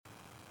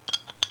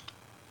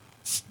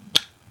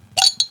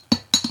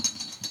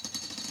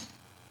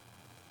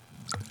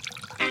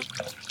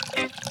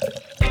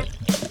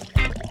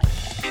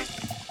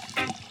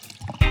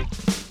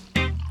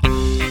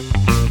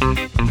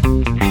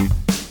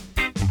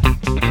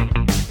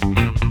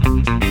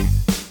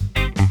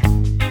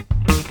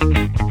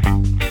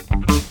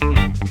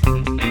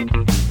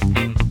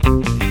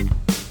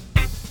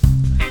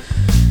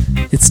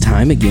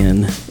time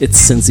again. It's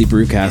Cincy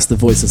Brewcast, the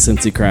voice of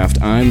Cincy Craft.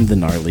 I'm the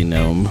Gnarly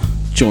Gnome,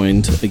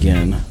 joined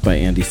again by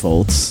Andy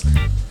Foltz.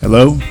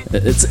 Hello.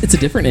 It's a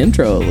different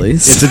intro, at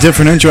least. It's a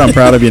different intro. I'm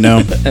proud of you,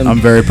 Gnome.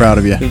 I'm very proud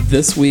of you.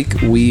 This week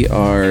we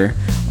are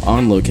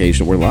on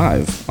location. We're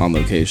live on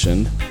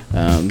location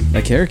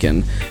at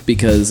Kerrigan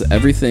because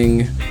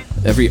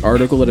every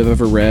article that I've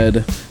ever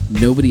read,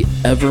 nobody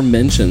ever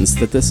mentions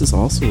that this is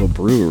also a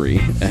brewery.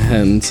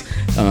 And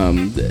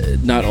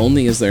not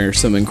only is there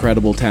some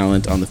incredible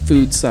talent on the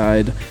food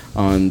side,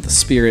 on the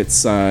spirits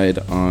side,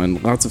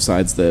 on lots of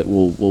sides that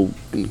we'll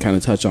kind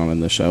of touch on in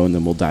the show, and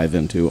then we'll dive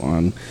into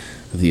on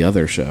the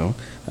other show.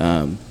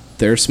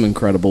 There's some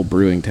incredible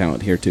brewing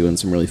talent here too, and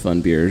some really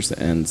fun beers,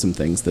 and some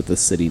things that the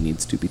city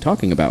needs to be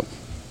talking about.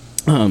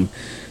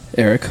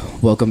 Eric,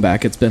 welcome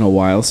back. It's been a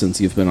while since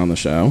you've been on the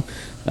show,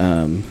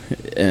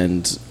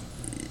 and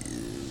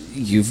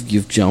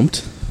you've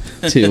jumped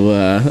to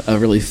a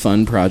really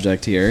fun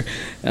project here.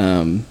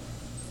 When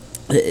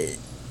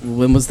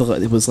was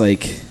it was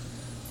like,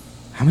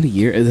 how many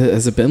years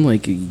has it been?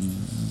 Like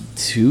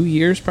 2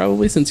 years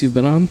probably since you've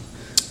been on.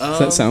 Does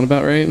that sound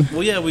about right?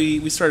 Well, yeah,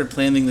 we started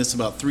planning this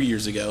about 3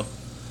 years ago,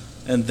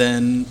 and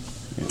then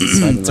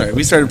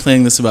we started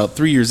planning this about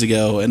 3 years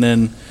ago, and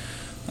then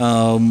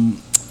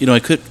I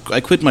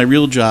quit my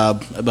real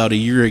job about a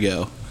year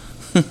ago,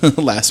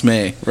 last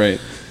May,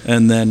 right?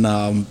 And then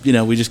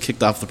we just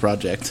kicked off the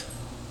project.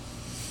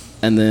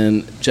 And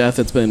then Jeff,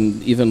 it's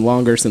been even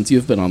longer since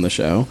you've been on the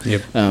show.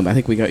 Yep. I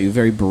think we got you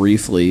very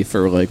briefly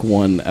for like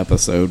one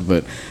episode,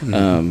 but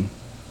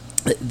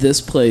this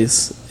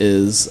place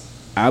is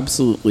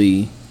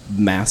absolutely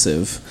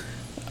massive.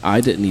 I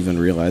didn't even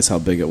realize how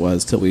big it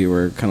was till we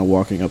were kind of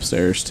walking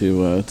upstairs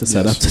to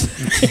set up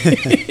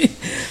today.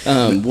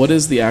 What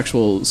is the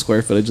actual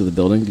square footage of the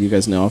building? Do you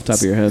guys know off the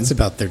top of your head? It's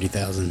about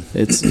 30,000.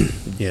 It's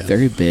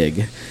very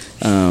big.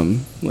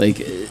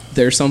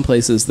 There are some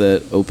places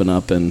that open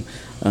up, and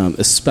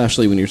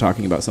especially when you're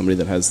talking about somebody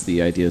that has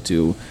the idea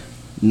to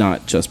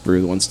not just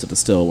brew, wants to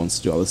distill, wants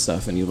to do all this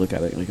stuff, and you look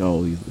at it like,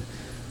 oh,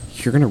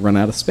 you're going to run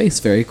out of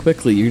space very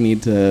quickly. You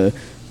need to,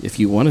 if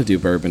you want to do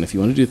bourbon, if you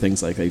want to do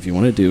things like that, if you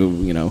want to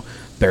do,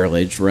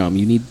 barrel-aged rum,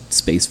 you need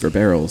space for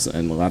barrels,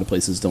 and a lot of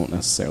places don't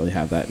necessarily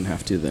have that and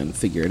have to then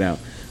figure it out.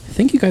 I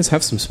think you guys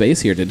have some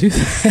space here to do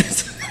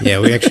that. Yeah,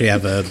 we actually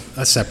have a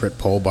separate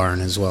pole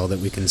barn as well that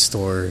we can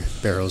store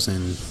barrels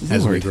in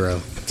as we grow.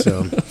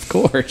 So of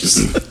course.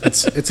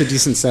 it's a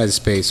decent-sized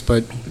space,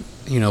 but,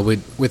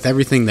 with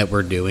everything that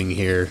we're doing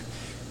here,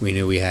 we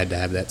knew we had to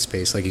have that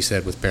space, like you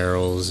said, with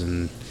barrels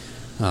and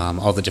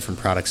all the different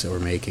products that we're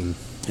making.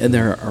 And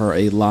there are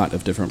a lot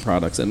of different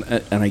products, and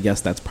I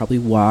guess that's probably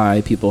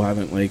why people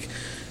haven't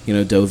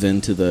dove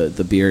into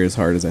the beer as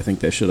hard as I think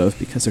they should have,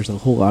 because there's a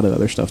whole lot of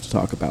other stuff to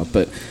talk about.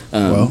 But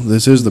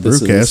this is the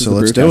Brewcast, so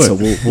let's do it. So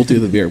we'll do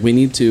the beer. We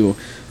need to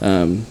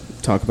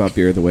talk about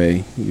beer the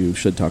way you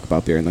should talk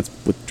about beer, and that's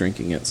with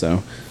drinking it. So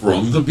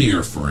from the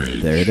beer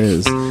fridge. There it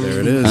is. There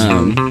it is.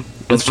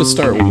 Let's just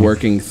start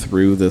working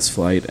through this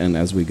flight, and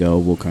as we go,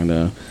 we'll kind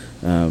of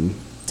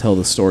tell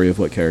the story of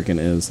what Kerrigan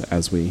is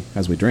as we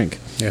drink.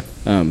 Yeah.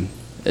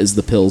 Is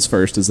the pills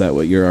first? Is that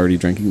what you're already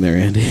drinking there,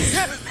 Andy?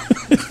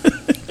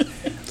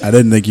 I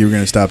didn't think you were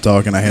going to stop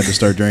talking. I had to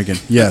start drinking.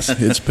 Yes,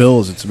 it's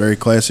pills. It's a very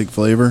classic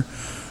flavor.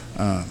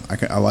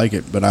 I like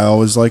it, but I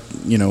always like,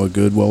 a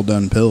good,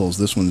 well-done pills.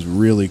 This one's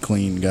really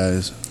clean,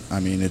 guys. I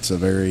mean, it's a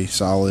very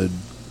solid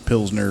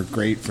Pilsner,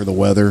 great for the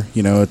weather.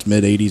 It's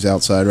mid-80s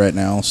outside right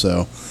now,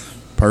 so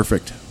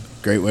perfect.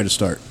 Great way to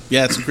start.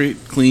 Yeah, it's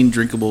great, clean,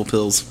 drinkable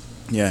pills.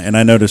 Yeah, and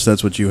I noticed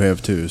that's what you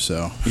have too,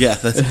 so. Yeah,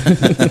 that's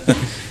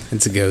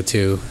it's a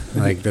go-to.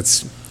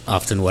 That's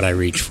often what I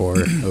reach for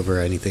over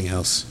anything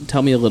else.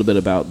 Tell me a little bit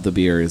about the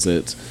beer. Is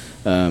it,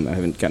 I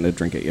haven't gotten to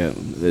drink it yet.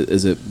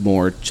 Is it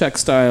more Czech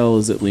style?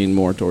 Is it lean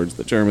more towards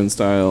the German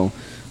style?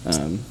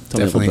 Tell me a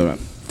little bit about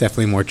it.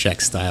 Definitely more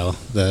Czech style.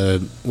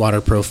 The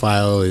water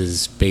profile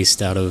is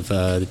based out of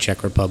the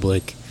Czech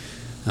Republic.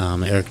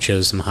 Eric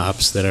chose some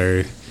hops that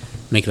are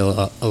make it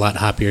a lot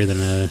hoppier than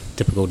a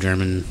typical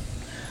German.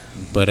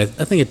 But I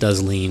think it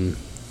does lean.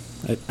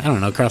 I don't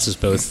know. It crosses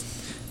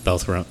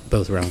both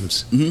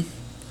realms. Mm-hmm.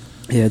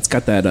 Yeah, it's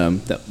got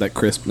that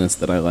crispness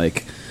that I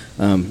like.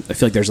 I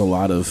feel like there's a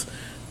lot of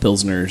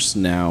Pilsners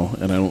now,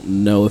 and I don't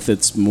know if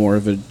it's more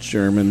of a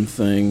German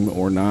thing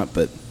or not,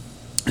 but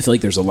I feel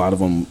like there's a lot of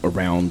them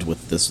around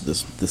with this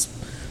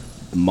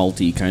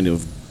malty kind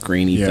of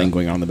grainy thing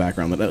going on in the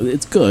background. That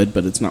it's good,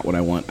 but it's not what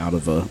I want out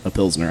of a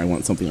Pilsner. I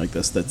want something like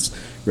this that's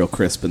real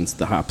crisp and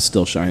the hops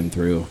still shine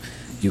through.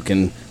 You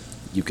can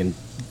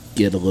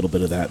get a little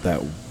bit of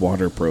that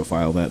water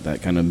profile,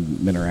 that kind of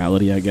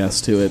minerality, I guess,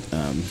 to it.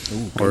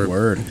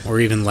 Or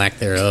even lack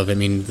thereof. I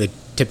mean, the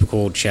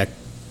typical Czech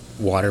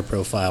water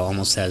profile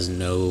almost has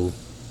no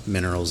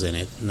minerals in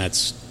it, and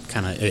that's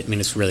kind of,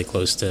 it's really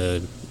close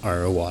to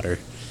RO water.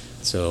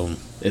 So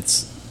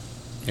it's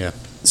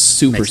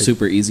super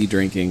super easy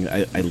drinking.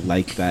 I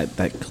like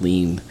that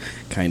clean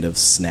kind of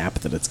snap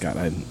that it's got.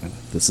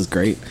 This is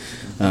great.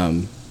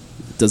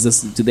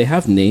 Do they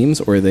have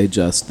names, or are they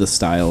just the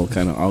style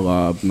kind of a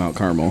la Mount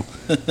Carmel?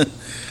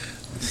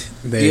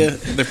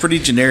 They're pretty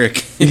generic.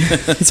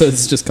 So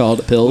it's just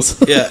called Pills.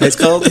 It's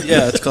called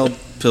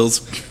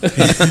Pills.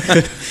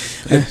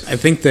 I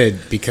think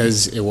that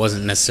because it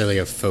wasn't necessarily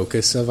a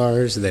focus of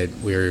ours, that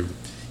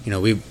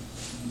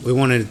we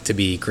wanted it to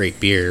be great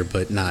beer,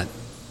 but not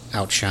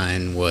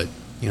outshine what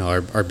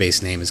our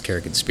base name is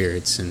Kerrigan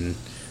Spirits, and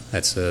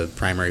that's the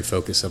primary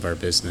focus of our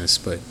business.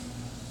 But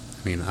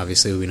I mean,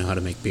 obviously, we know how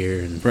to make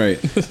beer, and Right.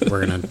 we're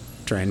gonna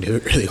try and do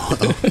it really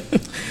well.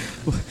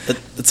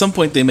 At some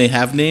point, they may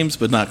have names,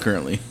 but not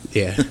currently.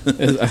 Yeah.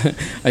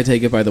 I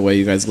take it by the way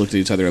you guys looked at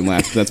each other and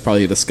laughed. That's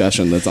probably a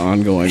discussion that's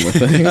ongoing with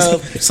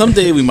things.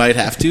 Someday we might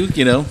have to,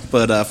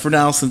 but for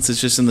now, since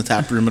it's just in the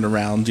tap room and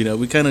around,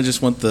 we kind of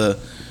just want the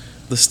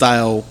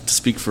style to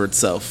speak for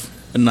itself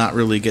and not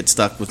really get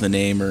stuck with a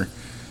name, or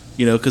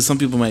because some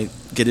people might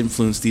get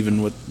influenced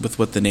even with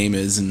what the name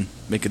is and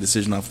make a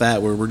decision off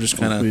that, where we're just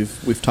kind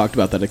of we've talked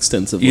about that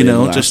extensively. In the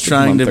last just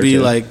trying to month or be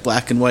two. like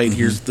black and white.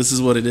 This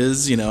is what it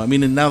is.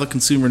 And now the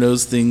consumer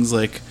knows things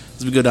like,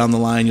 as we go down the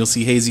line, you'll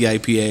see hazy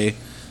IPA,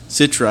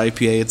 Citra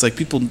IPA. It's like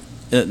people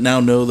now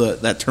know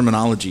that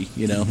terminology.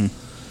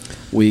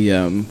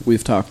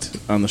 We've talked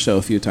on the show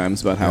a few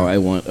times about how I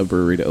want a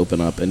brewery to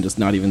open up and just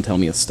not even tell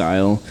me a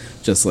style,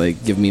 just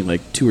like give me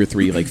like 2 or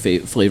 3 like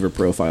flavor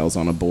profiles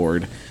on a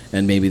board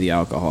and maybe the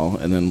alcohol,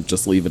 and then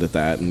just leave it at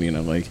that. And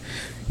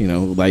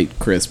light,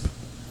 crisp,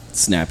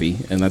 snappy,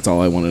 and that's all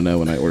I want to know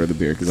when I order the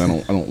beer, because I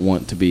don't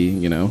want to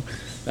be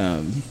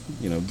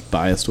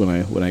biased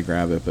when I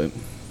grab it, but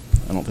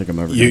I don't think I'm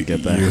ever going to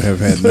get that. You have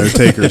had no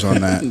takers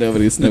on that.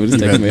 Nobody's You've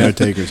taking had me no up.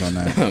 takers on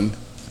that.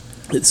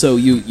 So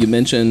you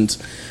mentioned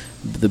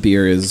the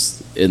beer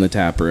is in the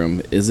tap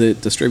room. Is it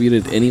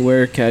distributed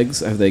anywhere? Kegs,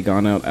 have they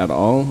gone out at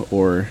all,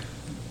 or?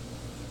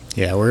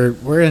 Yeah,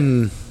 we're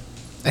in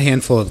a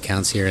handful of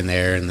accounts here and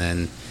there, and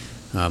then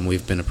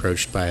we've been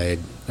approached by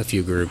a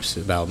few groups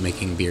about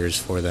making beers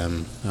for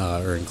them,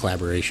 or in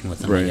collaboration with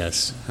them, Right. I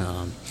guess.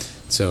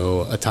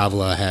 So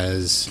Atavola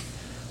has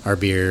our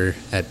beer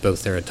at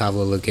both their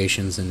Atavola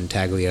locations in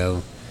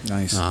Taglio.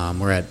 Nice.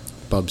 We're at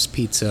Bub's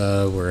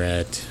Pizza. We're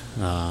at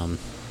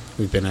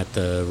we've been at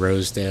the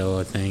Rosedale,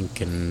 I think,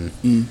 and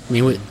I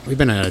mean we've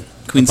been at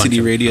Queen a bunch City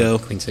of- Radio.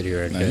 Queen City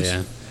Radio, Nice.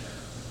 yeah.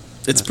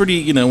 It's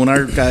pretty, when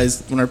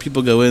our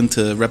people go in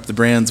to rep the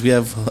brands, we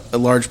have a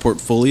large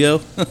portfolio.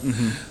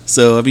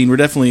 So, I mean, we're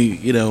definitely,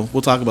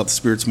 we'll talk about the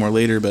spirits more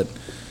later, but,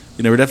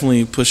 we're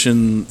definitely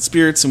pushing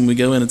spirits, and when we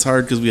go in, it's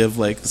hard because we have,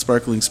 like, the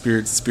sparkling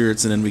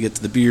spirits, and then we get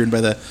to the beer, and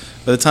by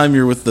the time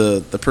you're with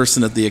the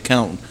person at the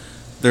account,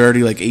 they're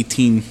already, like,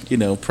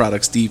 18,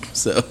 products deep,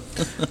 so.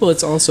 Well,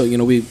 it's also,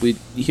 we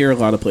hear a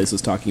lot of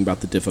places talking about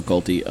the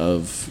difficulty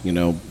of,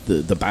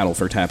 the battle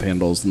for tap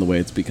handles and the way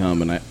it's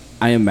become, and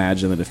I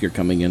imagine that if you're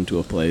coming into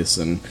a place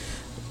and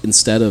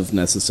instead of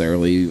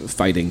necessarily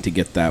fighting to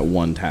get that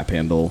one tap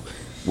handle,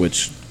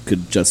 which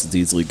could just as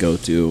easily go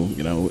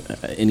to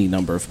any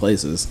number of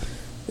places,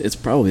 it's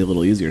probably a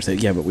little easier to say,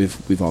 yeah, but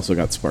we've also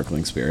got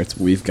sparkling spirits.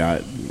 We've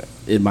got,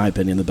 in my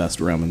opinion, the best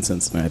rum in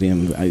Cincinnati,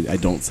 and I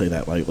don't say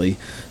that lightly.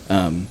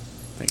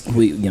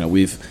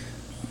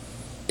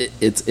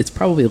 It's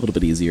probably a little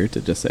bit easier to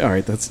just say, all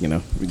right, that's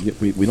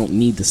we don't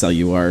need to sell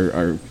you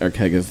our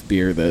keg of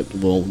beer that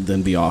will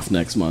then be off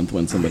next month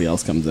when somebody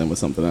else comes in with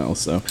something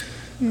else. So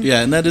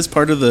Yeah, and that is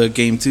part of the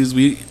game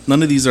too.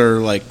 None of these are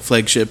like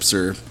flagships,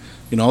 or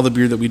all the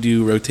beer that we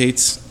do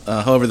rotates.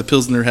 However, the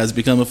Pilsner has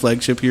become a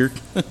flagship here,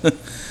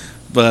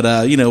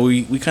 but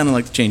we kind of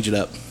like to change it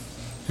up.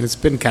 And it's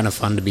been kind of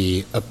fun to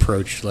be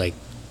approached like,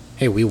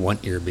 hey, we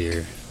want your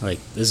beer. Like,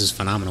 this is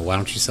phenomenal. Why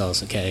don't you sell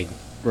us a keg?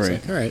 It's Right.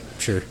 like, all right,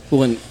 sure.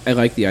 Well, and I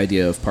like the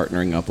idea of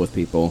partnering up with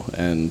people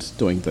and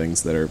doing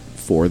things that are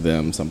for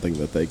them, something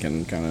that they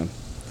can kind of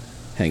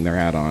hang their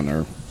hat on,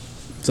 or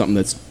something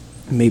that's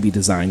maybe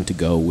designed to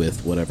go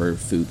with whatever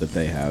food that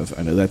they have.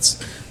 I know that's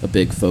a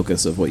big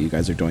focus of what you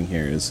guys are doing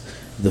here, is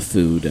the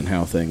food and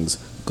how things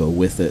go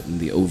with it and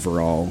the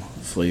overall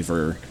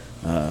flavor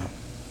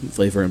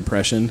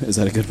impression. Is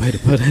that a good way to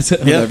put it?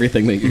 Of Yeah.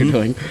 everything that you're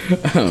doing.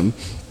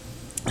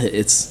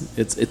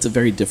 It's a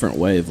very different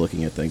way of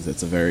looking at things.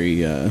 It's a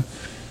very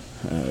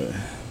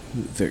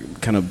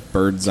kind of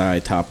bird's eye,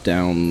 top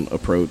down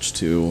approach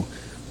to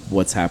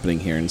what's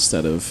happening here,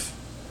 instead of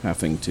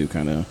having to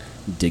kind of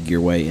dig your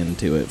way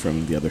into it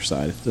from the other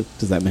side.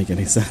 Does that make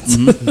any sense?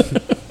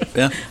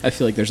 Yeah. I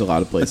feel like there's a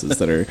lot of places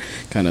that are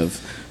kind of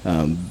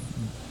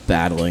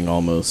battling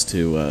almost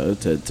to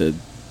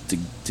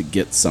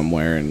get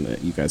somewhere, and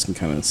you guys can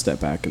kind of step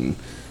back and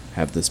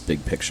have this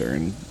big picture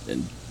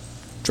and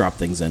drop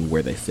things in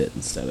where they fit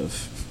instead of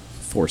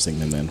forcing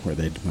them in where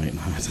they might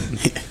not.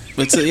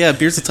 But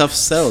beer's a tough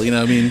sell.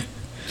 I mean,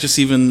 just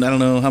even I don't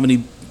know how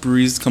many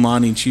breweries come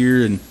on each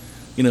year, and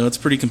it's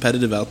pretty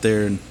competitive out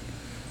there, and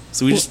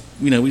so we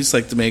just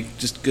like to make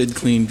just good,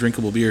 clean,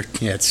 drinkable beer.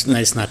 Yeah, it's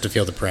nice not to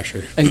feel the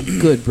pressure. And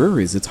good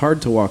breweries. It's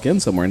hard to walk in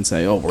somewhere and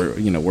say, "Oh, we're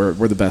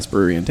the best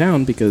brewery in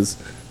town," because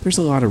there's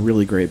a lot of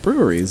really great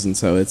breweries, and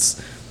so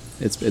it's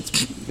it's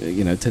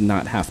to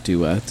not have to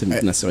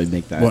necessarily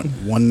make that.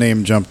 One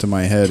name jumped to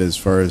my head as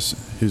far as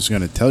who's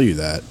going to tell you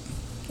that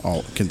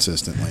all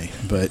consistently,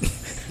 but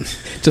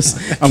just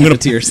I'm keep going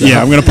it to yourself.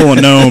 Yeah, I'm going to pull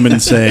a gnome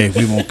and say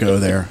we won't go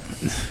there.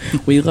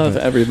 We love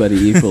everybody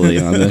equally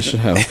on this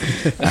show.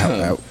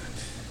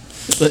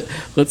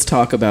 Let's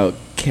talk about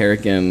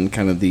Karakin,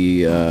 kind of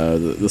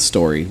the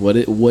story.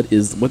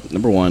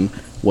 Number one,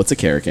 what's a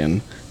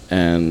Karakin,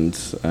 and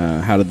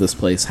how did this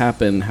place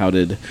happen? How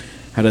did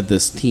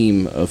this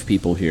team of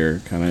people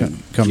here kind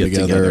of come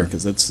together?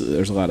 Because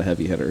there's a lot of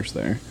heavy hitters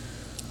there.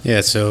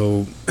 Yeah,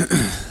 so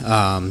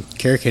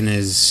Karakin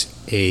is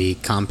a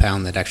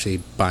compound that actually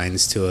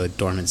binds to a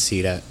dormant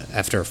seed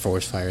after a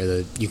forest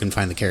fire. You can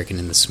find the Karakin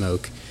in the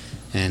smoke,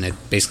 and it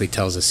basically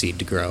tells a seed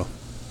to grow.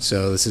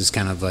 So this is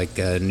kind of like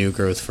a new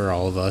growth for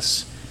all of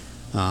us.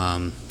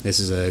 This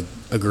is a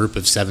group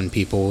of 7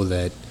 people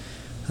that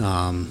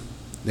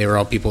they were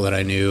all people that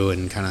I knew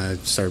and kind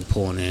of started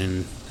pulling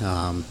in,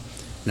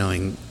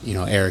 knowing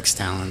Eric's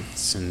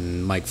talents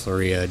and Mike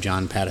Floria,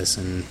 John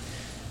Pattison,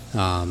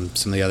 some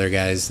of the other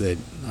guys that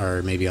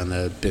are maybe on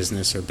the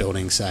business or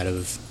building side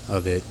of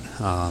it.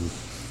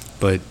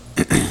 But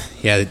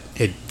yeah,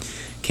 it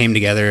came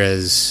together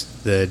as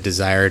the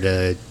desire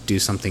to do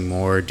something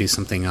more, do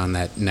something on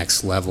that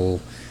next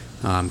level,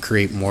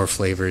 create more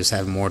flavors,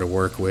 have more to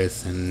work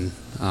with, and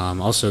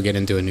also get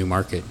into a new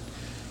market.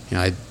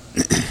 I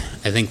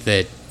think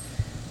that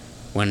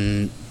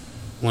when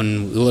we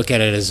look at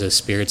it as a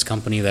spirits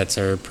company, that's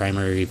our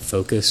primary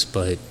focus,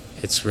 but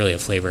it's really a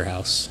flavor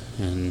house,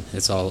 and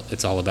it's all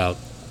about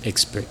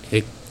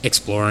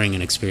exploring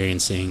and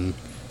experiencing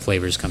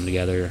flavors come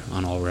together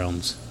on all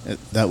realms.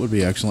 That would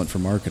be excellent for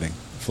marketing.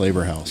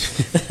 Flavor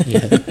house.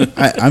 Yeah.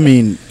 I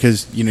mean,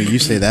 because you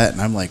say that, and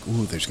I'm like,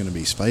 ooh, there's going to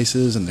be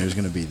spices, and there's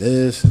going to be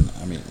this, and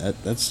I mean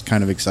that's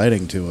kind of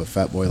exciting to a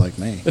fat boy like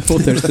me. Well,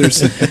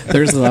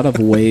 there's a lot of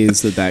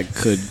ways that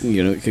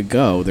could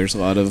go. There's a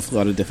lot of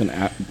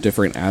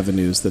different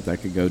avenues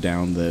that could go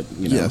down. That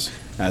Yes.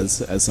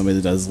 as somebody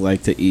that does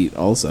like to eat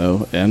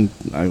also, and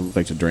I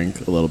like to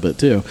drink a little bit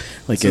too.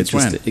 Like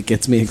it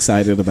gets me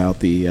excited about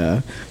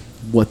the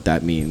what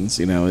that means.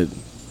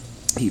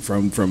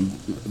 From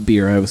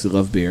beer, I obviously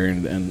love beer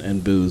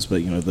and booze,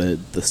 but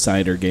the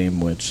cider game,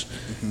 which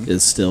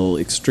is still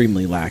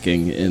extremely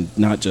lacking in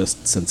not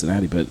just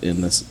Cincinnati, but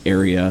in this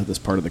area, this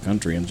part of the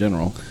country in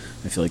general.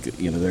 I feel like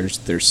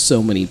there's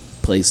so many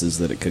places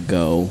that it could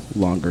go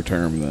longer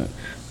term that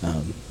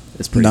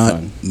it's pretty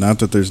fun. Not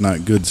that there's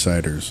not good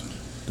ciders.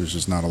 There's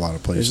just not a lot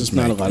of places. There's just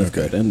not a lot of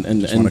good,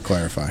 and just want to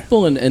clarify.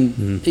 Well,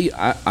 and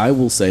I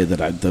will say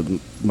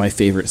that my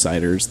favorite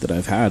ciders that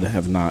I've had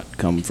have not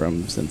come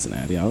from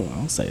Cincinnati.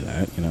 I'll say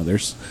that.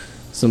 There's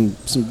some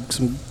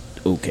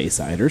okay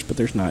ciders, but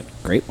there's not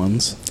great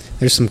ones.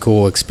 There's some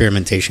cool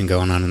experimentation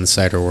going on in the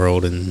cider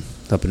world and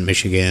up in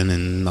Michigan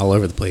and all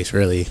over the place,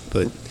 really.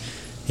 But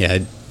yeah,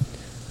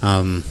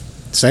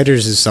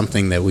 ciders is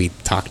something that we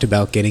talked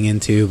about getting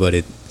into, but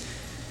it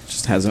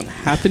just hasn't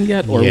happened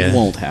yet, or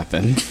won't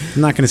happen.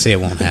 I'm not going to say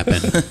it won't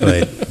happen,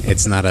 but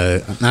it's not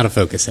a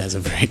focus as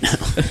of right now.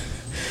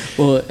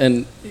 Well,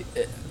 and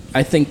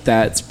I think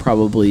that's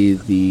probably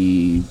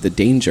the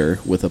danger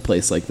with a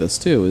place like this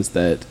too, is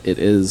that it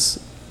is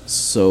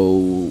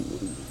so.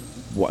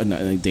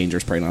 Danger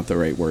is probably not the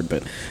right word,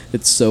 but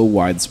it's so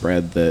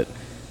widespread that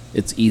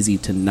it's easy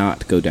to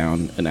not go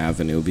down an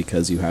avenue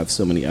because you have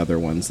so many other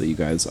ones that you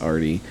guys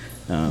already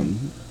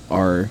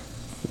are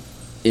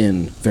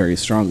in very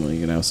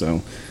strongly,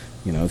 So,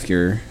 if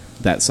you're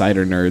that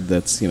cider nerd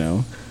that's,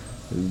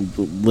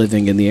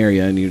 living in the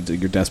area and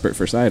you're desperate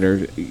for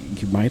cider,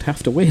 you might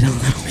have to wait a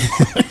little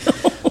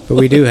while. But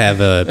we do have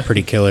a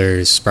pretty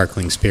killer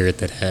sparkling spirit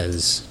that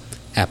has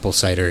apple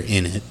cider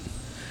in it,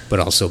 but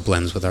also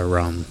blends with our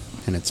rum,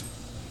 and it's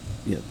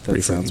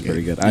that sounds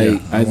pretty good. Yeah,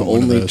 I've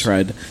only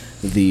tried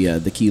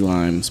the key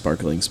lime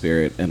sparkling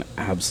spirit and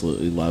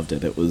absolutely loved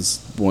it. It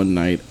was one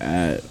night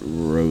at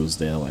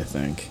Rosedale, I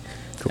think.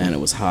 Cool. And it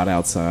was hot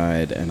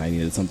outside, and I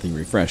needed something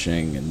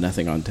refreshing, and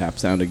nothing on tap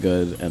sounded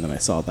good. And then I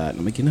saw that, and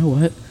I'm like, you know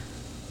what?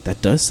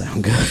 That does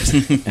sound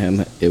good,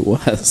 and it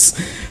was.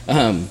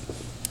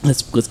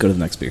 Let's go to the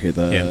next beer here.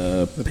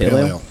 The Pale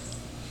Ale.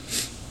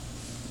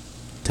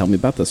 Tell me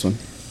about this one.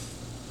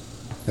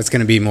 That's going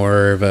to be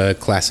more of a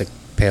classic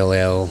pale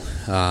ale,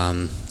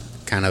 kind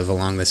of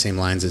along the same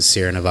lines as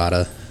Sierra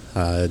Nevada.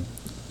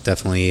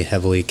 Definitely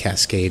heavily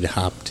Cascade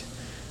hopped.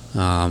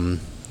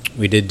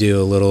 We did do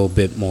a little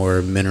bit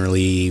more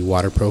minerally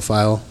water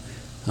profile.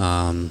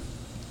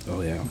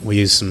 We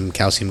used some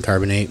calcium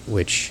carbonate,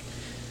 which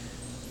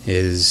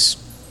is,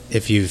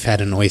 if you've had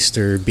an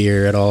oyster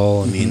beer at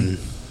all, I mean,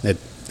 it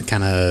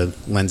kind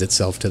of lends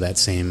itself to that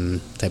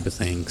same type of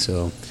thing.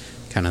 So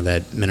kind of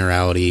that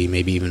minerality,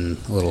 maybe even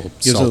a little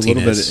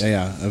saltiness.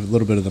 A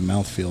little bit of the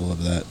mouthfeel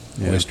of that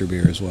oyster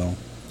beer as well.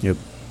 Yep.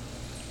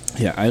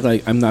 Yeah,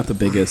 I'm not the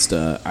biggest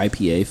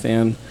IPA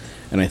fan,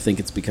 and I think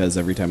it's because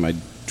every time I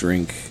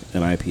drink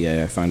an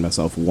IPA, I find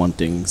myself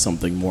wanting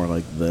something more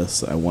like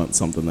this. I want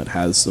something that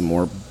has some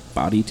more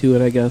body to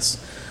it, I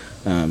guess.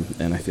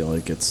 And I feel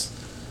like it's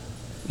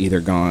either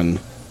gone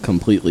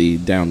completely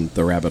down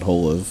the rabbit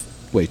hole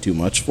of way too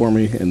much for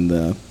me in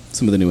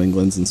some of the New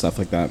Englands and stuff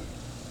like that,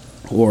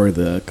 or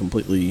the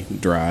completely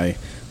dry,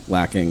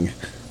 lacking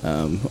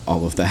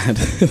all of that. I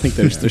think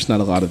there's not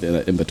a lot of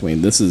in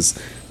between. This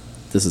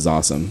is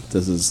awesome.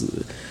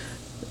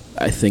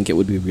 I think it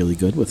would be really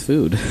good with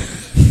food.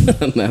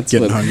 And that's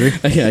Getting hungry?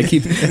 Yeah, I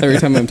keep every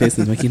time I'm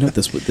tasting, I'm like,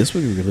 this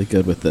would be really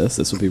good with this.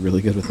 This would be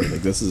really good with it.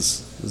 Like, this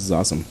is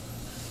awesome.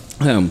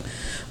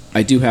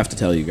 I do have to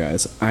tell you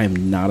guys, I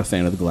am not a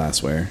fan of the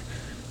glassware.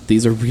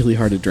 These are really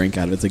hard to drink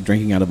out of. It's like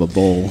drinking out of a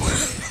bowl.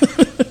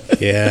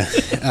 Yeah.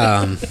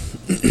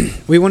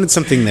 We wanted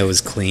something that was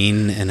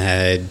clean and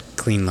had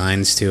clean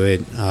lines to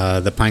it.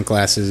 The pint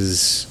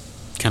glasses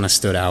kind of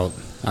stood out.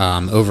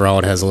 Overall,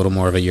 it has a little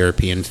more of a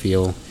European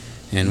feel.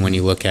 And when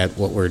you look at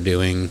what we're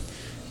doing,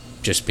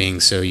 just being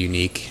so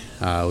unique,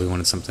 we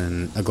wanted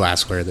a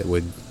glassware that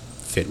would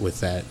fit with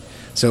that.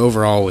 So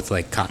overall, with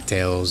like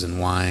cocktails and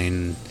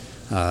wine,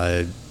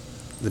 the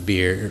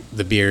beer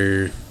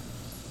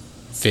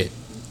fit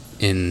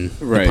in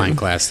the pint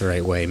glass the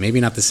right way. Maybe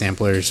not the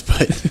samplers,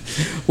 but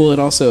well, it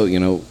also,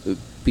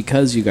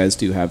 because you guys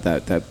do have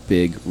that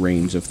big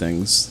range of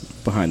things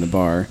behind the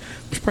bar,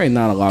 there's probably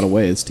not a lot of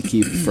ways to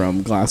keep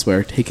from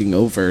glassware taking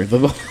over the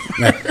bar.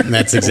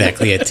 That's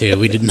exactly it too.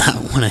 We did not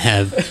want to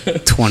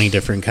have 20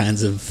 different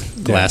kinds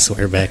of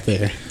glassware back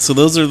there. So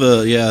those are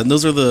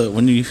the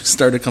when you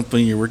start a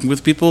company, you're working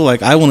with people.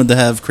 Like, I wanted to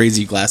have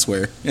crazy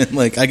glassware, and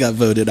like I got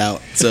voted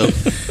out. So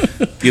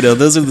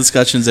those are the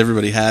discussions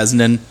everybody has,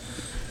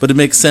 but it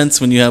makes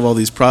sense when you have all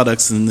these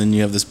products and then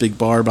you have this big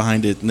bar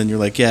behind it, and then you're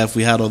like, yeah, if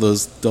we had all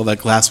that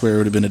glassware, it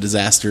would have been a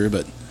disaster.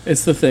 But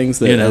it's the things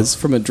that, as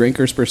from a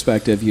drinker's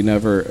perspective, you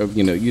never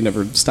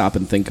stop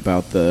and think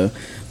about the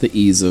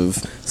ease of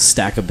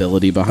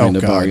stackability behind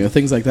a bar,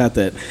 things like that.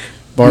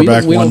 Bar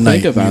back we one don't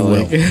night, think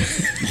about, you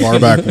will. Bar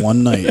back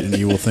one night, and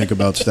you will think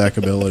about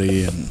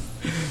stackability, and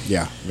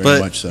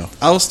very much so.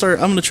 I'm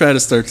going to try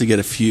to get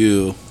a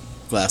few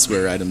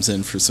glassware items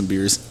in for some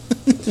beers.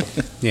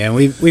 Yeah,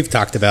 we've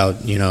talked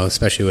about,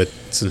 especially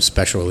with some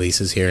special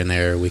releases here and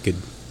there, we could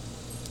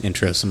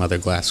intro some other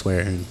glassware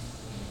and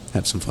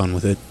have some fun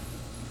with it.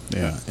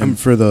 Yeah, and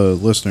for the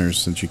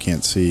listeners, since you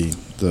can't see,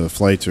 the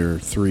flights are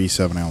 3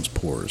 7-ounce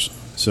pours.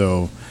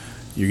 So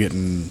you're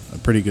getting a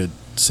pretty good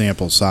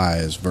sample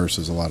size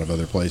versus a lot of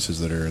other places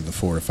that are in the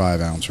 4 to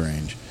 5 ounce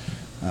range.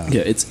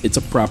 It's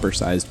a proper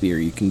sized beer.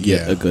 You can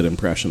get a good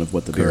impression of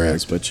what the beer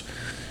is, which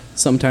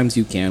sometimes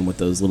you can with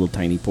those little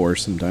tiny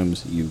pours.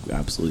 Sometimes you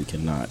absolutely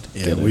cannot.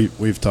 Yeah,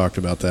 we've talked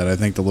about that. I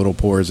think the little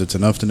pours, it's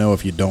enough to know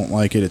if you don't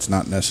like it. It's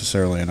not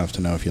necessarily enough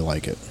to know if you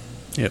like it.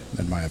 Yep,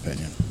 in my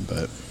opinion.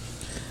 But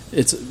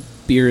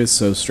beer is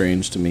so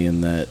strange to me in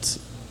that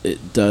it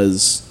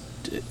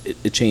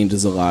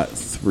changes a lot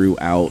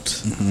throughout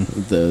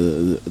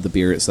the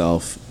beer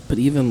itself. But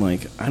even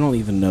I don't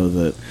even know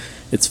that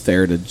it's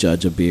fair to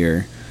judge a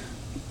beer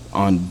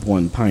on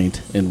one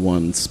pint in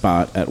one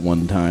spot at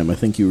one time. I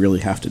think you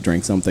really have to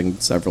drink something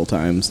several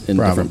times in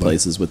different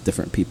places with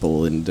different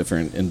people in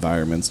different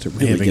environments to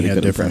really get a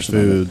good impression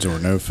of it. Foods or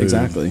no food.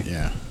 Exactly.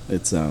 Yeah.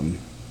 It's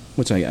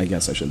which I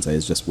guess I shouldn't say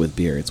is just with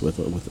beer. It's with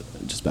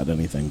just about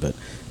anything, but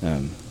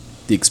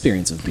the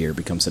experience of beer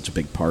becomes such a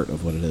big part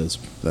of what it is.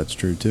 That's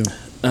true too.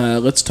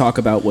 Let's talk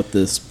about what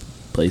this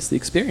place, the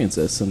experience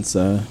is, since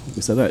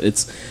we said that.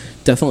 It's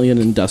definitely an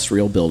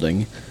industrial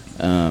building.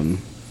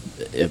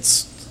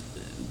 It's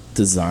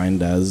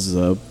designed as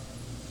a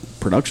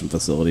production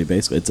facility,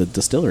 basically. It's a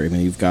distillery. I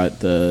mean, you've got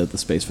the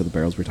space for the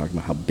barrels. We're talking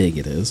about how big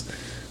it is.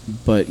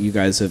 But you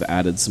guys have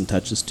added some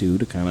touches, too,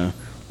 to kind of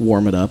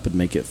warm it up and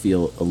make it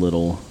feel a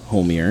little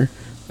homier.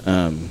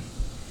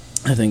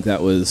 I think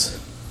that was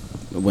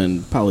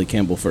when Polly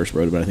Campbell first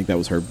wrote about it. I think that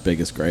was her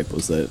biggest gripe,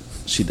 was that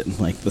she didn't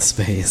like the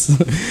space.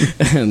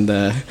 And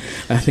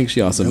I think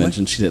she also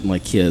mentioned she didn't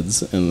like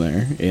kids in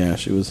there. Yeah,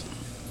 she was...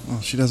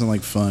 Well, she doesn't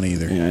like fun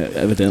either. Yeah,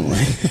 evidently.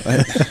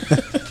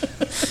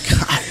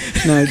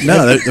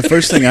 No, the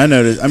first thing I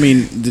noticed, I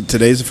mean,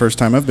 today's the first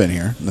time I've been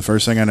here. The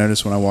first thing I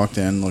noticed when I walked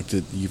in,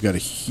 you've got a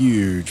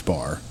huge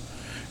bar.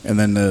 And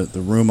then the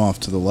room off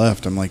to the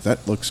left, I'm like,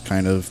 that looks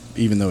kind of,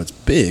 even though it's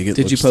big, it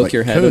Did looks you poke like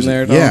your head cozy. in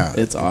there at all? Yeah.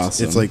 It's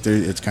awesome. It's like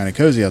it's kind of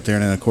cozy out there.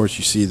 And then, of course,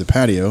 you see the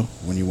patio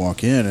when you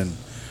walk in. And,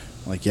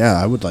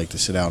 I would like to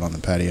sit out on the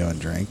patio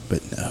and drink.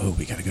 But, no,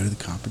 we got to go to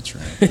the conference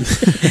room.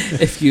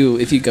 If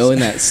you go in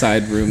that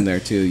side room there,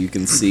 too, you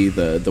can see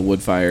the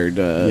wood-fired,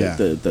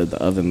 the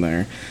oven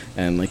there.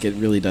 And, it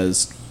really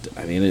does,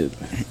 I mean, it...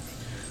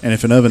 And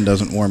if an oven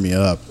doesn't warm you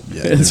up,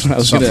 I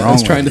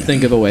was trying to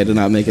think of a way to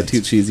not make it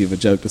too cheesy of a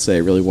joke to say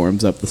it really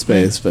warms up the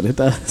space, but it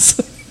does.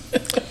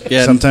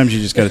 Yeah, sometimes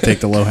you just got to take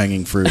the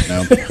low-hanging fruit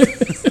now.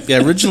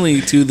 Yeah, originally,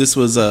 too, this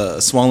was a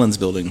Swallens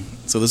building.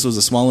 So this was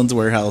a Swallens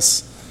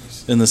warehouse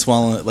in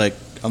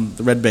the on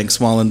the Red Bank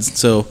Swallens.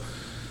 So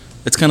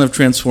it's kind of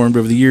transformed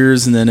over the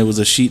years, and then it was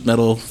a sheet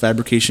metal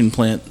fabrication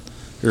plant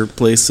or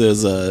place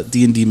as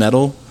D&D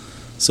Metal.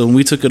 So when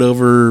we took it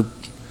over...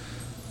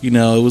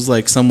 it was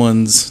like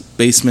someone's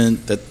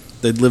basement that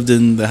they'd lived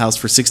in the house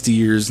for 60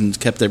 years and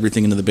kept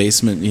everything into the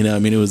basement. You know, I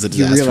mean, it was a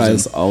You disaster.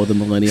 realize all of the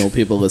millennial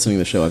people listening to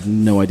the show have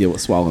no idea what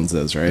Swallens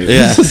is, right?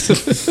 Yeah.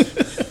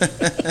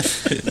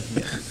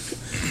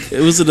 It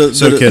was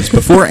So, kids,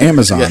 before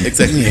Amazon. Yeah,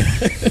 exactly.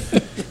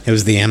 It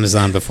was the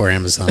Amazon before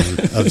Amazon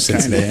of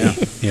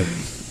Cincinnati. Yep.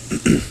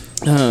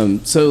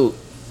 So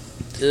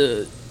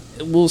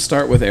we'll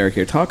start with Eric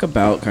here. Talk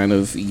about kind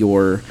of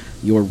your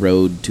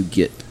road to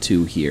get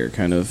to here,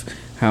 kind of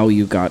how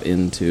you got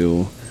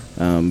into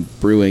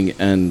brewing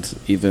and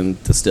even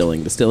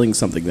distilling. Distilling is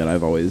something that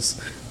I've always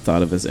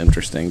thought of as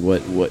interesting.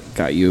 What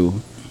got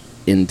you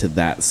into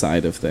that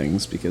side of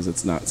things? Because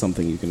it's not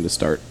something you can just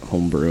start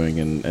home brewing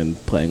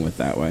and playing with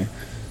that way.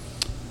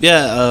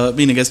 Yeah, I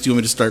mean, I guess, do you want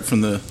me to start from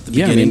the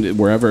beginning? I mean,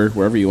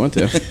 wherever you want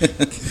to.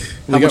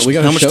 How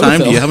much time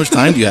do you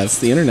have? It's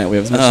the internet. We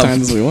have as much time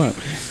as we want.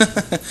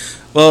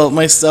 Well,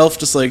 myself,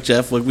 just like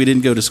Jeff, like we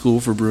didn't go to school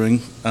for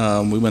brewing.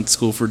 We went to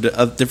school for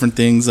different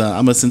things.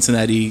 I'm a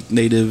Cincinnati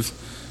native,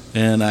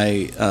 and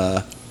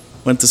I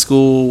went to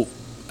school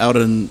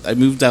I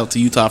moved out to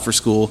Utah for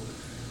school.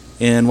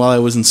 And while I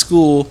was in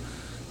school,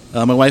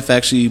 my wife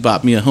actually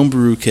bought me a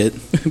homebrew kit.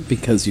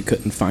 Because you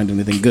couldn't find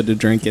anything good to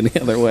drink any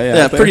other way.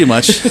 Yeah, pretty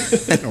much.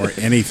 Or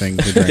anything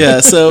to drink. Yeah,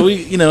 so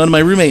and my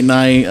roommate and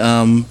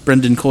I,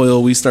 Brendan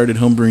Coyle, we started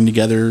homebrewing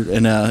together,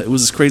 and it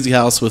was this crazy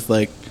house with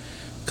like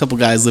a couple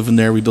guys living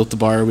there. We built a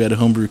bar, we had a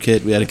homebrew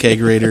kit, we had a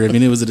kegerator. I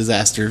mean, it was a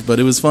disaster, but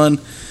it was fun.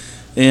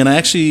 And I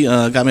actually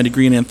got my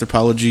degree in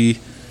anthropology,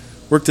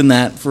 worked in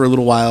that for a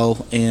little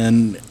while,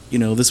 and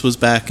this was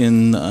back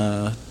in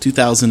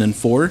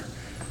 2004.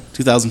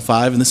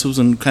 2005, and this was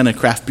when kind of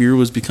craft beer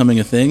was becoming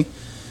a thing,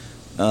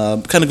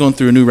 kind of going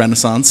through a new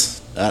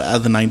renaissance out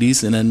of the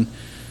 90s. And then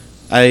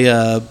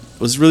I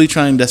was really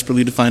trying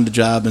desperately to find a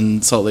job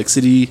in Salt Lake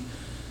City.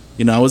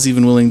 I was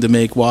even willing to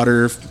make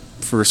water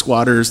for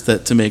squatters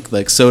to make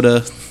like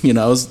soda.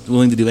 I was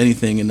willing to do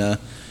anything,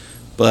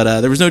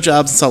 but there was no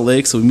jobs in Salt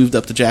Lake, so we moved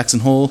up to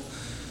Jackson Hole.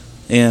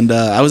 And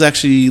I was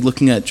actually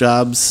looking at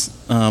jobs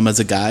as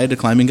a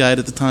climbing guide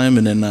at the time,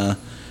 and then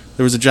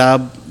there was a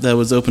job that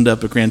was opened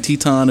up at Grand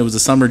Teton. It was a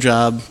summer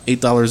job,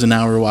 $8 an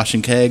hour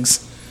washing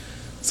kegs.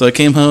 So I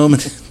came home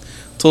and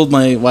told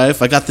my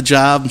wife I got the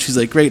job, and she's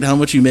like, "Great, how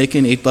much are you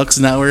making? $8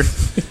 an hour?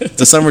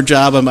 It's a summer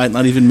job. I might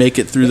not even make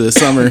it through the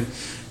summer.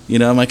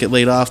 I might get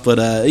laid off." But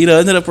I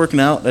ended up working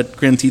out at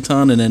Grand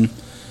Teton, and then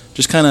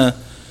just kind of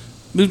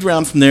moved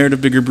around from there to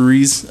bigger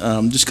breweries,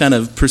 just kind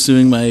of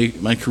pursuing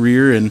my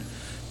career. And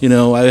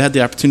I had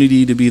the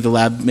opportunity to be the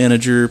lab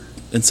manager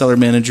and cellar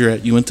manager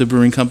at Uinta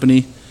Brewing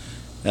Company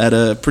at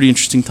a pretty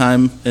interesting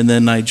time. And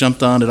then I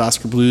jumped on at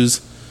Oskar Blues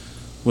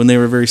when they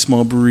were a very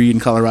small brewery in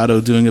Colorado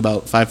doing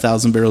about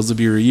 5,000 barrels of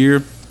beer a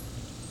year,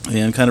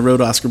 and kind of rode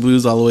Oskar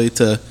Blues all the way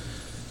to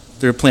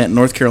their plant in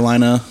North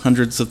Carolina,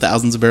 hundreds of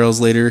thousands of barrels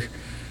later.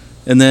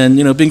 And then,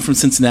 being from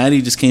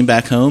Cincinnati, just came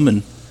back home,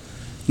 and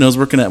I was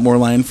working at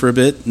Moreline for a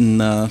bit, and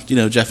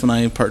Jeff and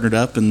I partnered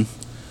up, and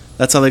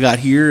that's how I got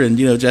here. And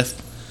Jeff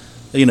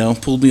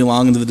pulled me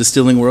along into the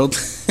distilling world.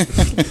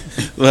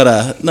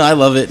 But no, I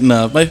love it.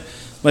 And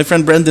my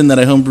friend Brendan that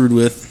I homebrewed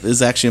with is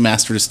actually a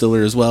master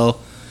distiller as well.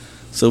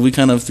 So we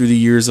kind of, through the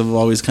years, have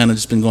always kind of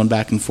just been going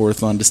back and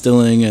forth on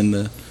distilling and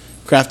the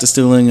craft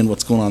distilling and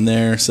what's going on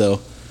there.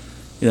 So,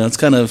 it's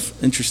kind of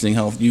interesting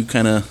how you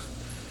kind of,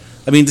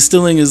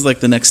 distilling is like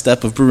the next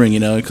step of brewing,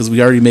 because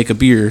we already make a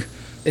beer.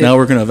 Now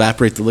we're going to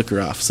evaporate the liquor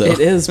off. So it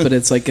is, but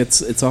it's like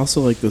it's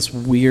also like this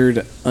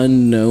weird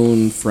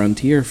unknown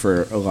frontier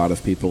for a lot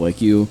of people.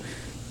 Like you,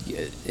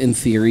 in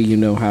theory,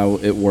 how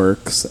it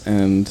works,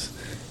 and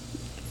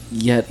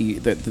yet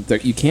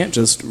you can't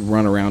just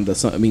run around to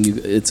some.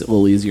 It's a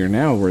little easier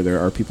now where there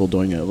are people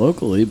doing it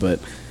locally,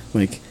 but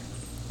like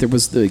there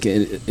was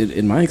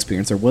in my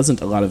experience, there wasn't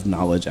a lot of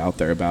knowledge out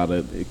there about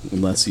it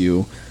unless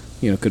you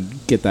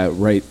could get that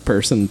right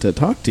person to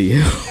talk to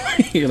you.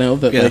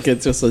 Like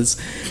it just was.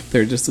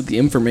 The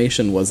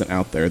information wasn't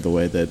out there the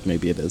way that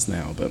maybe it is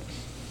now, but.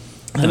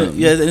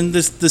 And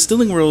this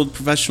distilling world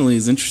professionally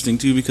is interesting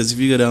too, because if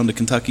you go down to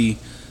Kentucky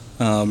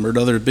or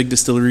to other big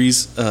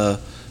distilleries,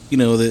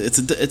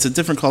 it's a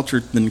different culture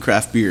than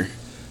craft beer,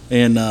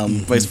 and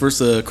vice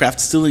versa. Craft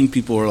distilling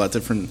people are a lot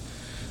different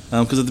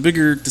because at the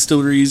bigger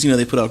distilleries,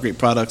 they put out great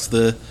products.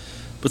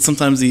 But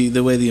sometimes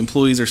the way the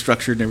employees are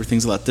structured and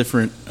everything's a lot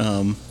different.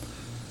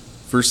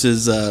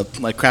 Versus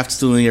like craft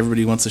distilling,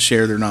 everybody wants to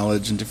share their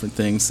knowledge and different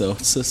things. So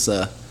it's just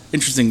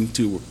interesting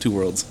two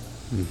worlds.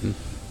 Mm-hmm.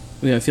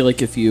 Yeah, I feel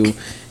like if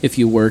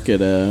you work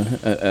at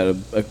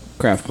a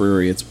craft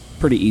brewery, it's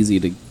pretty easy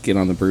to get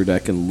on the brew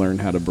deck and learn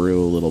how to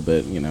brew a little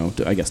bit.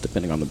 I guess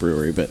depending on the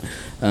brewery, but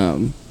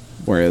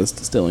whereas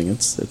distilling,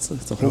 it's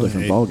a whole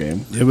different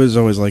ballgame. It was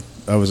always like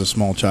I was a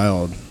small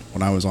child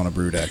when I was on a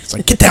brew deck. It's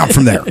like, get down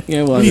from there.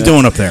 Yeah, well, what are you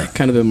doing up there?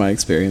 Kind of been my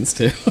experience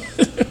too.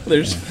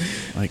 There's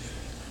like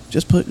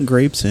just putting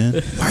grapes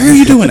in. Why are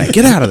you doing that?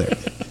 Get out of there.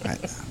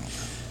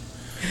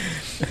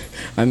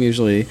 I'm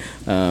usually,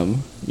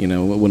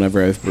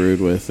 whenever I've brewed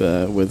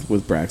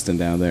with Braxton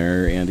down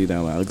there, or Andy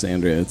down in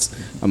Alexandria,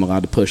 I'm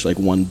allowed to push like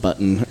one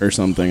button or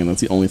something, and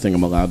that's the only thing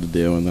I'm allowed to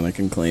do, and then I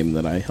can claim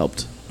that I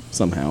helped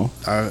somehow.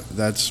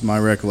 That's my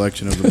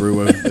recollection of the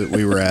brew that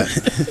we were at.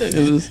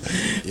 It was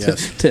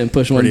Yes. to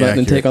push one Pretty button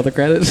and take all the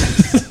credit.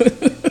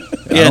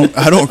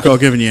 I don't recall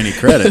giving you any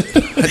credit.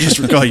 I just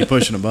recall you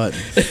pushing a button.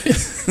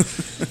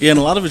 Yeah, and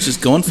a lot of it's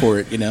just going for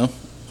it, Like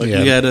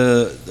we had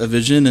a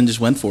vision and just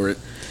went for it.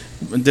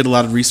 And did a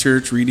lot of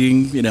research,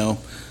 reading,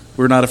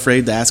 We're not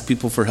afraid to ask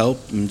people for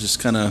help and just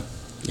kind of...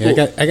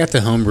 Yeah, I got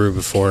to homebrew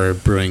before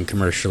brewing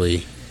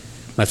commercially.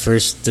 My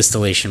first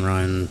distillation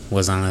run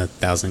was on a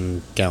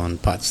 1,000-gallon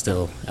pot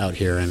still out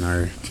here in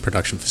our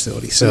production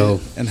facility.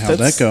 So, And how'd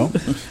that go?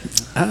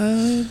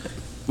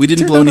 We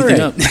didn't blow anything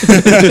up.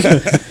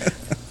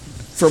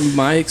 From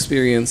my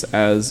experience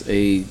as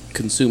a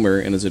consumer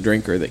and as a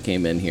drinker that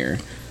came in here,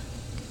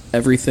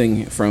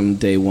 everything from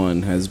day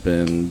one has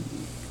been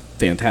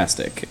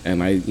fantastic.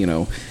 And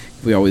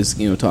we always,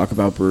 talk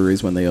about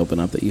breweries when they open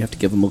up that you have to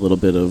give them a little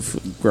bit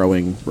of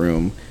growing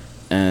room.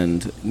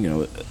 And,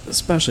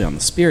 especially on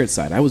the spirit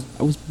side, I was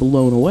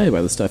blown away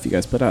by the stuff you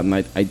guys put out. And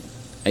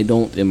I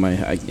don't, in my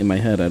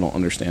head, I don't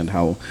understand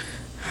how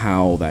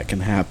that can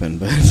happen.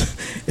 But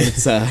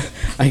it's,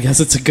 I guess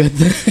it's a good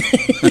thing.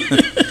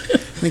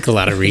 I think a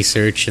lot of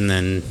research, and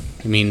then,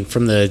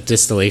 from the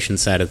distillation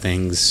side of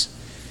things,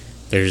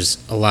 there's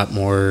a lot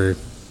more,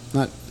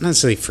 not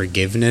necessarily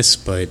forgiveness,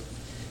 but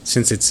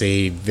since it's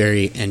a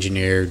very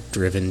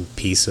engineer-driven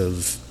piece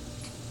of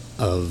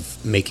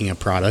making a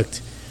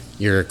product,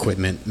 your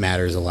equipment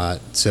matters a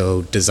lot.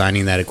 So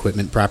designing that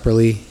equipment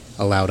properly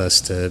allowed us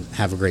to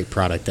have a great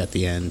product at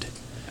the end.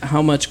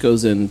 How much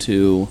goes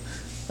into...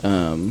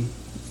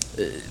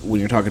 when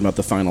you're talking about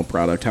the final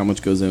product, how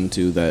much goes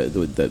into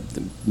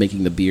that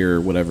making the beer,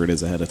 whatever it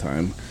is, ahead of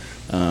time,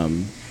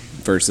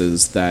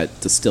 versus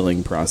that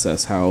distilling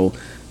process? How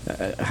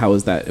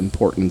is that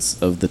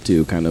importance of the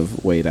two kind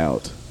of weighed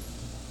out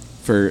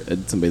for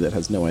somebody that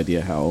has no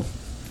idea how?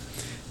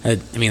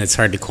 It's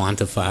hard to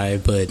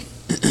quantify, but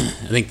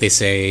I think they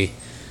say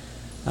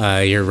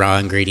your raw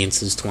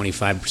ingredients is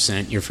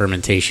 25%, your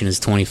fermentation is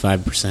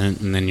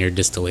 25%, and then your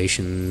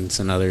distillation's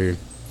another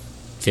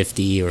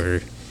 50,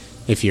 or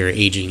if you're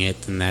aging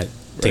it, then that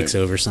takes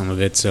over some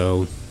of it.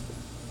 So,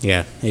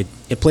 yeah,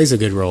 it plays a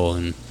good role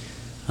in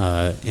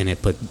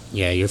it. But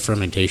your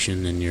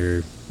fermentation and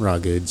your raw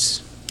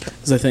goods.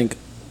 Because I think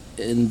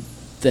in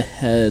the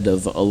head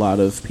of a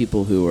lot of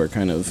people who are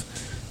kind of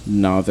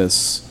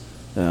novice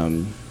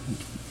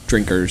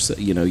drinkers,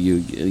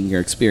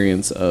 your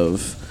experience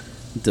of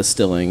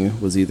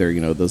distilling was either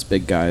those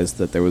big guys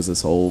that there was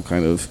this whole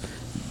kind of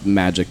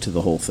magic to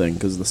the whole thing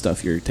because the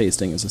stuff you're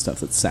tasting is the stuff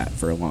that's sat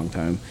for a long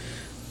time.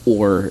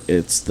 Or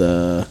it's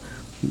the,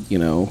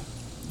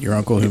 your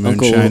uncle who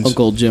moonshines.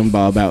 Uncle Jim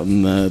Bob out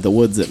in the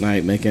woods at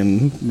night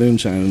making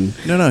moonshine.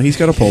 No, he's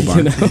got a pole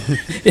barn.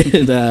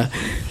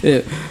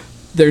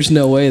 There's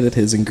no way that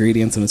his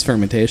ingredients and his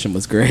fermentation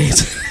was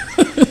great.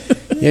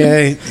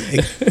 Yeah,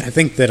 I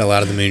think that a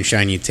lot of the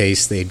moonshine you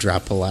taste, they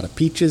drop a lot of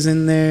peaches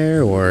in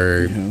there,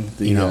 or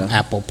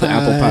apple pie.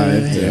 Apple pie.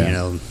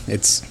 Yeah.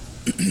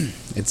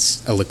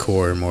 It's a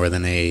liqueur more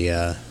than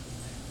a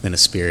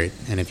spirit.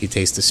 And if you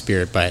taste the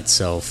spirit by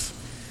itself,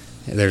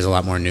 there's a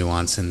lot more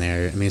nuance in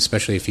there.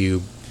 Especially if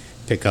you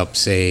pick up,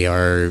 say,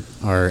 our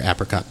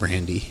apricot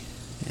brandy,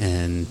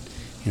 and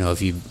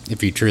if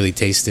you truly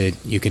taste it,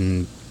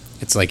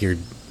 it's like you're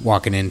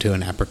walking into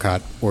an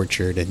apricot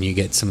orchard, and you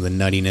get some of the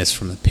nuttiness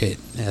from the pit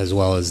as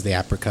well as the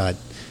apricot,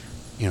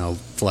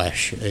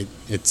 flesh.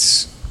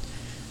 It's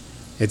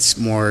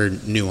more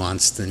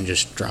nuanced than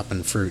just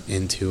dropping fruit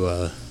into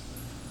a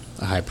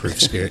high proof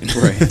spirit.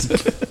 Right.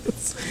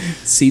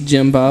 See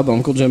Jim Bob,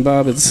 Uncle Jim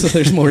Bob.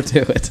 There's more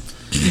to it.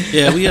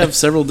 Yeah, we have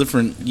several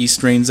different yeast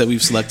strains that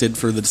we've selected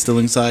for the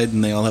distilling side,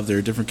 and they all have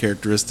their different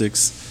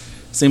characteristics.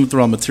 Same with the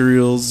raw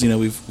materials.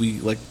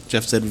 We like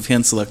Jeff said, we've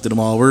hand selected them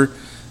all.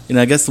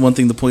 I guess the one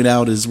thing to point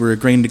out is we're a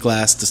grain to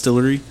glass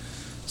distillery,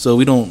 so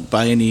we don't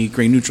buy any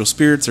grain neutral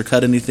spirits or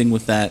cut anything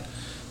with that.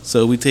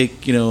 So we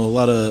take a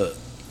lot of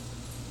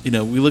we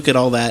look at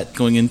all that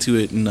going into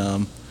it, and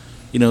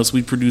so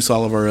we produce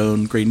all of our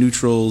own grain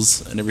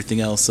neutrals and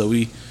everything else. So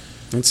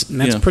that's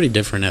pretty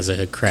different as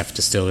a craft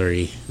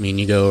distillery.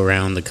 You go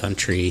around the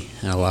country,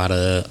 and a lot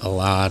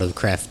of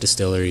craft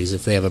distilleries,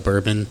 if they have a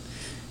bourbon,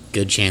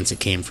 good chance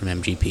it came from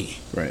MGP.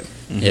 Right.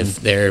 Mm-hmm. If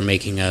they're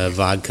making a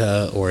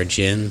vodka or a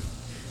gin,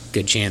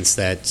 good chance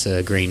that's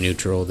a grain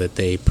neutral that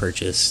they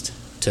purchased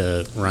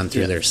to run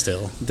through their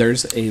still.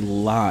 There's a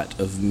lot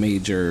of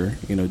major,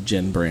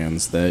 gin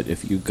brands that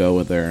if you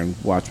go there and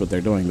watch what they're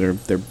doing,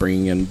 they're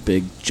bringing in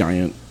big,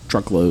 giant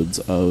truckloads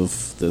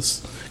of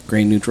this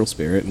grain neutral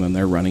spirit, and then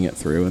they're running it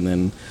through, and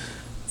then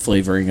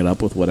flavoring it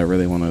up with whatever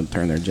they want to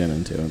turn their gin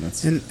into,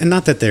 and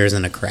not that there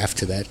isn't a craft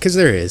to that, because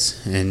there is,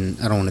 and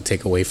I don't want to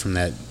take away from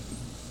that,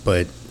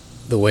 but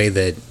the way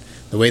that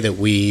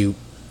we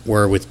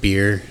were with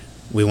beer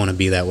we want to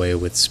be that way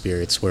with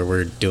spirits, where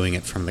we're doing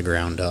it from the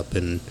ground up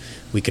and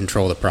we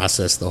control the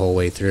process the whole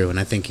way through. And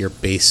I think your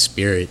base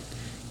spirit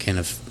kind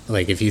of,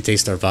 like if you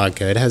taste our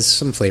vodka, it has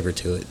some flavor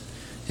to it,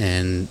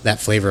 and that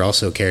flavor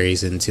also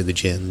carries into the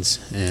gins,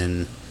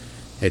 and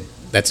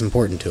that's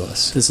important to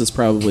us. This is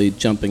probably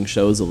jumping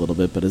shows a little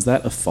bit, but is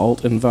that a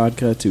fault in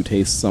vodka to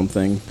taste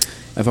something?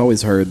 I've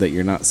always heard that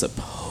you're not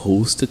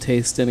supposed to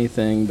taste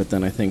anything, but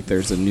then I think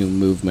there's a new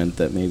movement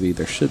that maybe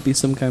there should be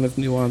some kind of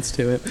nuance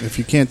to it. If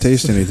you can't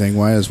taste anything,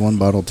 why is one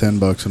bottle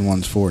 $10 and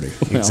one's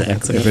 $40? Well, Exactly.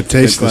 that's If a it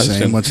tastes good the same,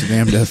 question. what's the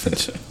damn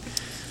difference?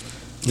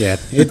 Yeah,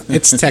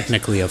 it's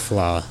technically a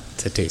flaw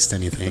to taste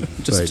anything.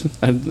 Just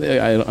but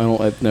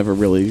I've never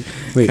really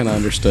We- kind of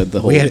understood the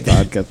whole we had-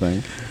 vodka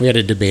thing. we had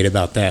a debate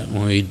about that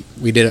when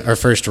we did our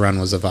first run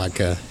was a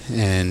vodka,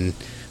 and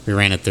we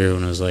ran it through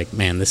and it was like,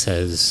 man, this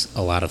has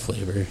a lot of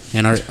flavor.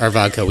 And our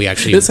vodka, we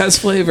actually This has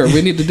flavor.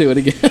 We need to do it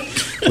again.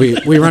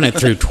 we run it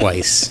through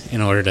twice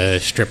in order to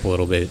strip a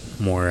little bit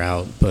more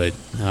out. But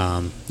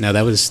no,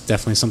 that was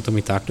definitely something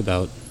we talked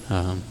about.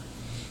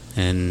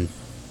 And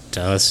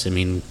to us, I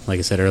mean, like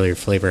I said earlier,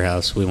 Flavor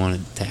House, we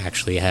wanted to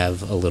actually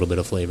have a little bit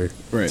of flavor.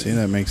 Right. See,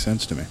 that makes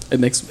sense to me. It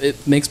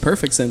makes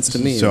perfect sense to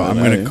me. So but I'm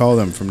going I- to call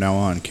them from now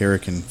on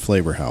Carrican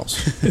Flavor House.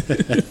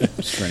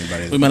 Just for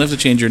anybody. We might have to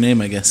change your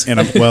name, I guess. And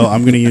I'm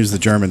going to use the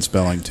German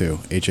spelling too,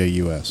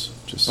 Haus.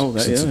 Just Oh,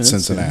 that, since yeah, it's that's-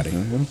 Cincinnati.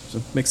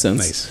 well, makes sense.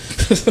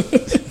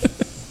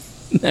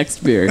 Nice.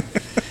 Next beer,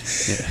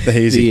 The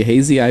hazy. the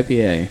hazy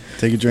IPA.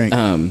 Take a drink.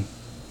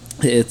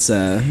 It's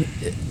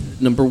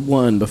number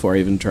one. Before I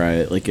even try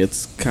it, like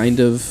it's kind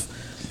of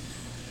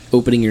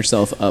opening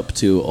yourself up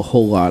to a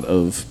whole lot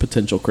of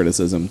potential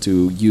criticism.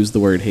 To use the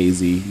word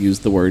hazy, use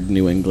the word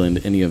New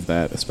England, any of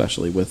that,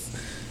 especially with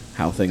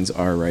how things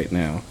are right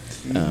now.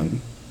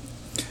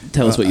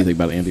 Tell us what you think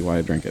about it, Andy. Why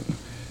I drink it?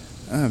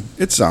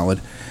 It's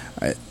solid.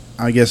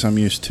 I guess I'm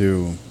used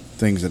to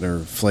things that are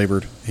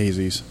flavored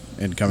hazies,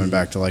 and coming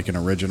back to like an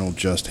original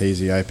just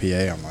hazy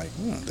IPA, I'm like,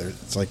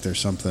 it's like there's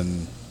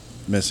something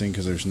missing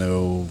because there's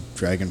no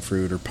dragon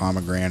fruit or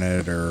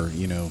pomegranate or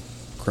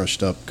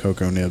crushed up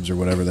cocoa nibs or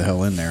whatever the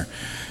hell in there.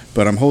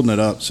 But I'm holding it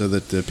up so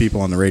that the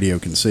people on the radio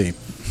can see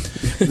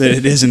that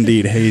it is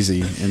indeed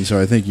hazy, and so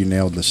I think you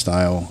nailed the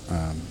style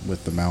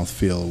with the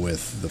mouthfeel,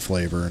 with the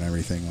flavor and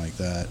everything like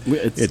that.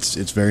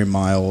 It's very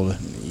mild,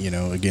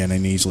 again,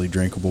 an easily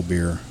drinkable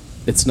beer.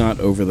 It's not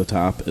over the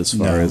top as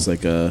far No. as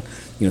like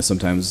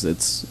sometimes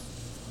it's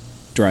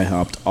dry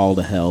hopped all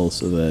to hell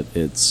so that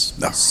it's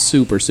No.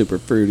 super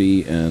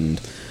fruity. And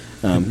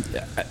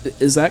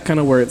is that kind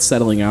of where it's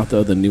settling out,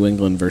 though, the New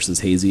England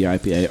versus hazy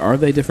IPA? Are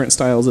they different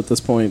styles at this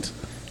point?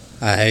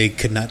 I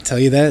could not tell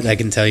you that. I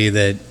can tell you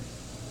that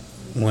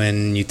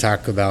when you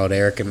talk about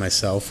Eric and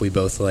myself, we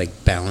both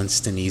like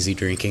balanced and easy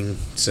drinking.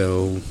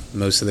 So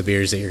most of the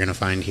beers that you're going to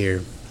find here,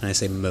 and I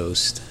say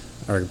most,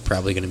 are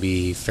probably going to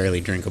be fairly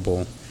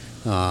drinkable.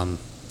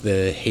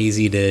 The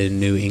hazy to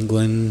New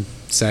England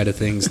side of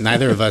things,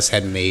 neither of us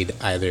had made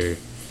either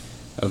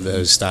of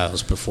those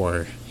styles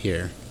before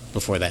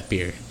that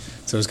beer.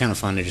 So it was kind of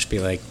fun to just be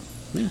like,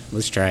 yeah,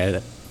 let's try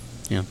it.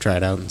 Try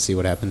it out and see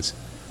what happens.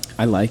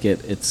 I like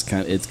it. It's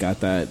got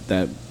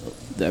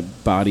that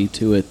body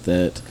to it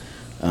that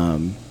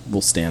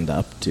will stand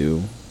up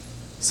to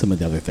some of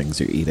the other things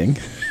you're eating.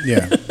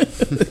 Yeah.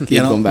 Keep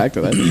Yeah, going back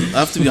to that. I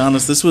have to be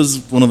honest, this was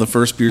one of the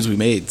first beers we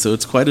made, so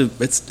it's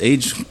it's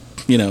aged,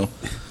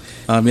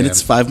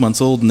 it's 5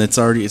 months old and it's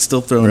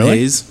still throwing Really?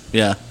 haze.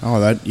 Yeah.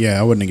 Oh,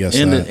 I wouldn't have guessed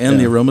And that.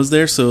 the yeah. aroma's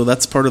there, so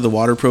that's part of the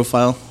water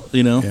profile,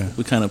 Yeah.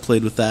 We kind of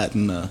played with that,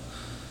 and that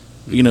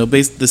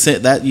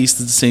yeast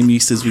is the same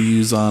yeast as we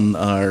use on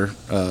our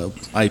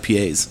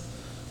IPAs,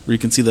 where you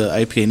can see the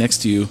IPA next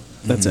to you.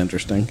 That's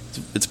interesting.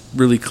 It's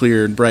really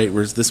clear and bright,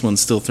 whereas this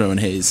one's still throwing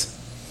haze.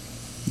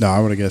 No, I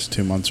would have guessed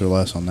 2 months or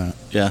less on that,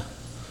 Yeah.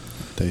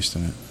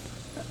 tasting it.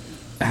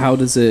 How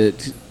does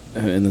it?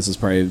 And this is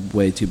probably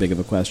way too big of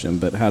a question,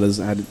 but how does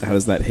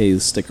that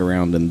haze stick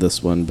around in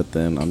this one, but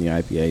then on the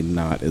IPA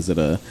not? Is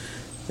the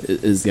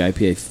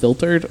IPA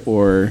filtered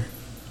or?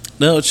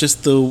 No, it's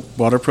just the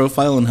water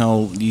profile and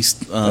how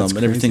yeast That's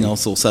and everything crazy.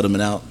 else will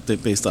sediment out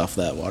based off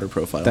that water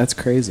profile. That's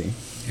crazy.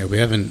 Yeah, we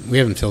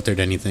haven't filtered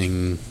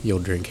anything you'll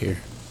drink here.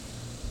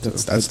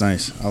 That's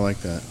nice. I like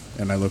that,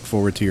 and I look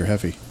forward to your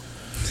Heffy.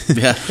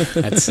 yeah.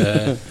 That's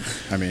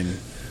I mean,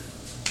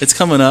 It's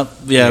coming up.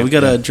 Yeah, we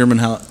got a German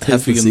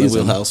Hefty in the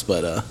season. wheelhouse,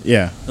 but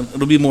yeah.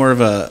 it'll be more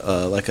of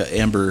a like a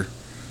amber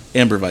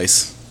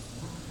Weiss.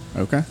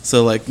 Okay.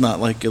 So like not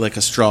like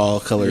a straw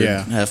colored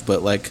Yeah. hef,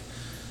 but like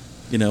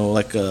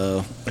like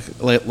a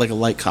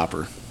light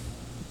copper.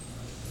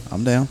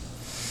 I'm down.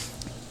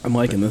 I'm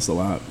liking this a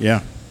lot.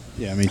 Yeah.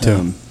 Yeah, me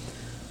too.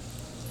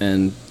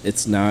 And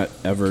it's not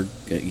ever,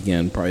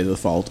 again, probably the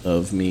fault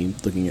of me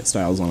looking at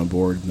styles on a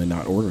board and then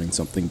not ordering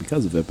something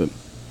because of it, but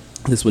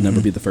this would never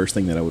be the first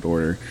thing that I would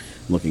order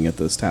looking at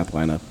this tap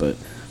lineup, but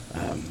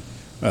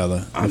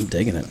I'm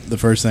digging it. The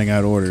first thing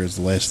I'd order is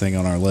the last thing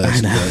on our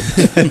list.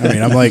 But, I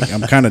mean,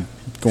 I'm kind of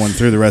going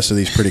through the rest of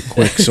these pretty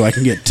quick so I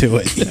can get to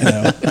it.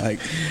 Like,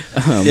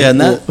 Yeah, and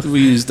that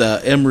we used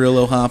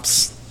Amarillo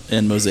hops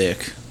and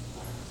Mosaic.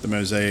 The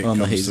Mosaic On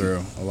the comes hazy.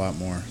 through a lot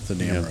more than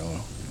the Yeah.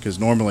 Amarillo. Because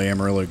normally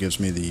Amarillo gives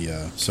me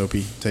the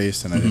soapy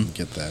taste, and I didn't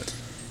get that.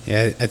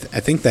 Yeah, I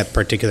think that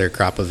particular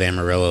crop of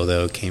Amarillo,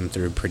 though, came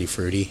through pretty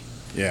fruity.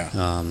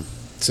 Yeah.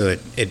 So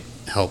it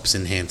helps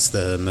enhance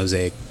the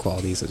Mosaic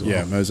qualities as well.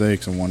 Yeah,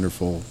 Mosaic's a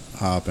wonderful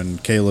hop.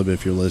 And Caleb,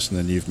 if you're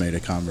listening, you've made a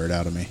convert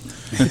out of me.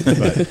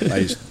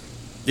 But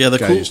Yeah, the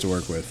guy I cool. used to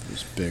work with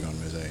was big on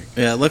Mosaic.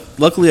 Yeah,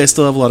 luckily I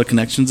still have a lot of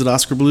connections at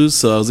Oscar Blues,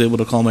 so I was able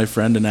to call my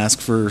friend and ask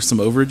for some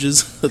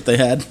overages that they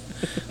had.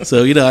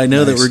 So I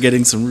know that Nice. we're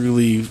getting some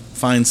really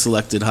fine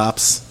selected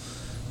hops,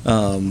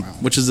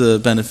 which is a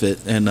benefit.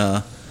 And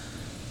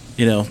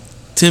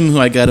Tim, who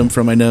I got him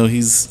from, I know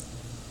he's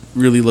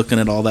really looking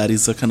at all that.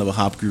 He's a kind of a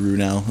hop guru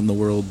now in the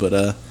world,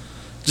 but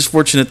just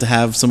fortunate to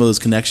have some of those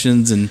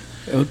connections. And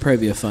It would probably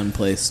be a fun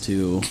place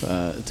to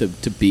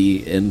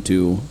be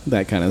into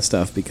that kind of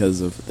stuff because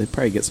they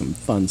probably get some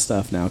fun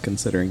stuff now,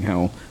 considering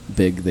how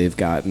big they've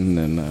gotten,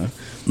 and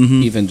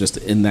even just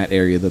in that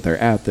area that they're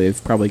at,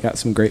 they've probably got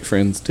some great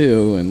friends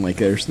too, and like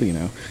there's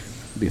it'd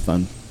be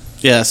fun.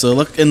 yeah, so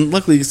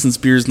luckily since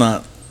beer's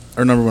not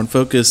our number one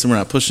focus and we're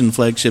not pushing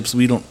flagships,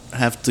 we don't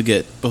have to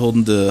get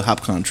beholden to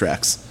hop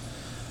contracts,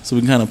 so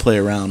we can kind of play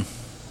around.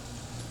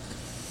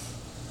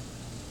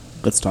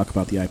 Let's talk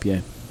about the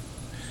IPA.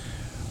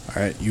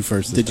 All right, you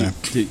first this time.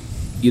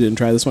 You didn't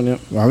try this one yet?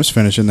 Well, I was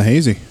finishing the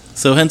hazy.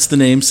 So hence the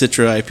name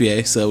Citra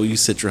IPA. So we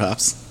use Citra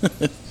hops.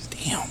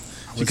 Damn.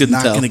 I You was couldn't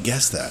not tell. going to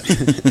guess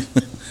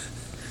that.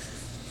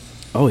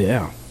 Oh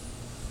yeah,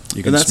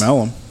 You can that's- smell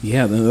them.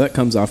 yeah. That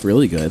comes off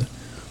really good.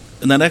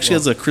 And that actually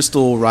has a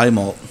crystal rye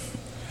malt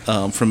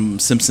from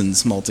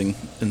Simpsons Malting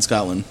in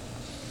Scotland.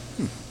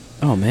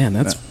 Oh man,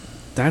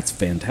 that's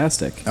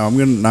fantastic.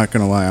 I'm not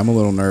gonna lie. I'm a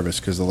little nervous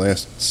because the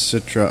last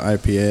Citra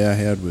IPA I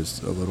had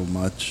was a little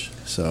much.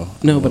 So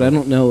No, but I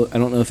don't know. I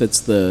don't know if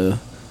it's the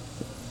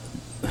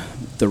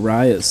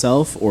rye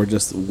itself or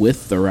just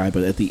with the rye.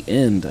 But at the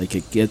end, like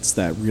it gets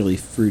that really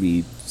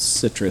fruity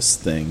citrus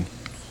thing.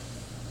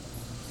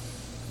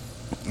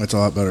 It's a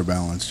lot better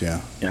balanced.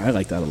 Yeah, Yeah, I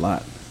like that a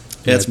lot.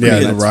 Yeah, it's Yeah,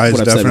 pretty the good. rye's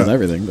what I've said with definitely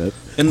everything, but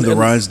the And-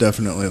 rye's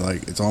definitely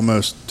like it's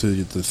almost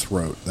to the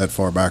throat, that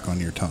far back on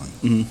your tongue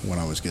when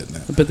I was getting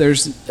it. But there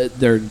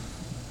are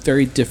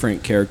very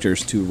different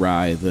characters to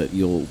rye that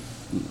you'll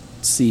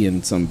see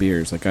in some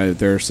beers. Like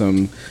there are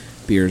some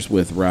beers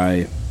with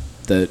rye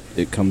that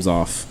it comes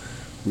off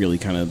really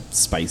kind of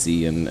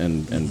spicy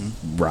and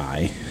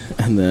rye,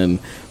 and then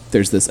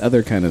there's this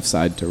other kind of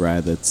side to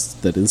rye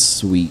that is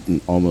sweet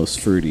and almost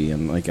fruity,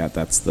 and like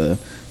that's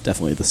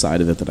definitely the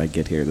side of it that I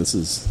get here. This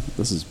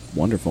is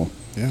wonderful.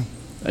 Yeah,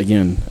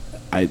 Again,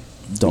 I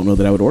don't know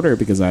that I would order it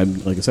because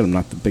like I said, I'm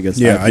not the biggest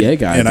yeah, IPA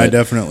guy. and I but,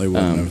 definitely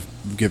wouldn't um,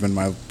 have given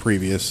my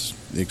previous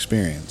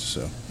experience.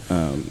 So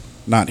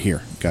not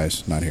here,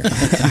 guys, not here.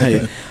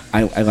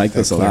 I like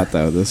this That's a clear. lot,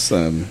 though. This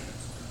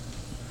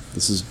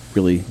is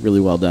really, really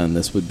well done.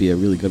 This would be a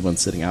really good one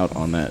sitting out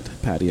on that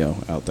patio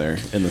out there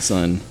in the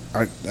sun.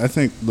 I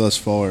think thus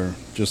far,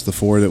 just the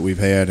 4 that we've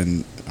had,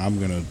 and I'm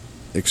gonna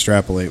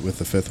extrapolate with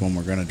the 5th one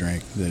we're gonna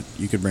drink, that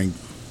you could bring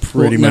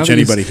pretty Well, now much that you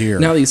anybody s- here.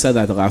 Now that you said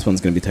that, the last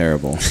one's going to be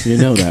terrible. You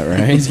know that,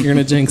 right? You're going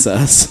to jinx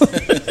us.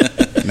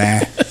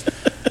 Nah.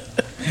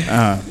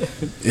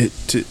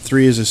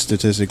 3 is a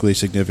statistically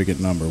significant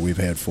number. We've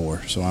had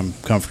 4, so I'm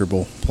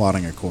comfortable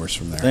plotting a course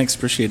from there. Thanks,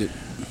 appreciate it.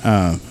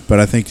 But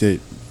I think that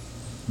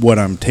what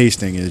I'm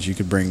tasting is you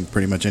could bring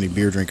pretty much any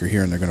beer drinker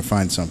here, and they're going to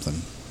find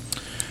something.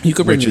 You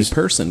could bring Which a is-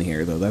 person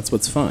here, though. That's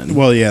what's fun.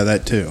 Well, yeah,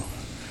 that too.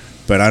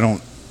 But I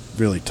don't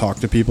really talk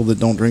to people that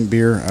don't drink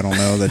beer. I don't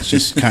know. That's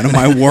just kind of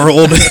my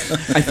world.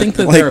 I think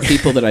that like- there are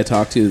people that I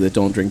talk to that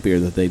don't drink beer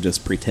that they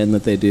just pretend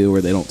that they do,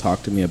 or they don't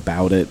talk to me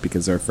about it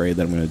because they're afraid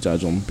that I'm going to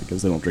judge them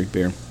because they don't drink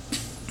beer.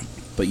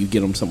 But you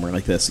get them somewhere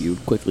like this, you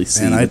quickly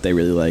see Man, what they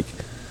really like.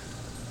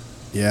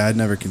 Yeah, I'd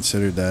never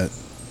considered that.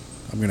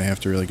 I'm going to have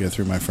to really go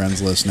through my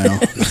friends list now.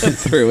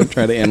 Through and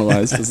try to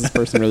analyze, does this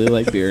person really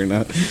like beer or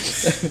not?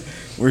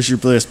 Where's your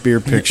best beer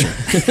picture?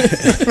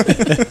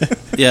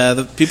 Yeah,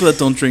 the people that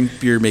don't drink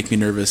beer make me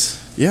nervous.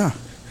 Yeah.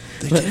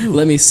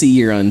 Let me see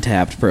your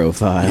untapped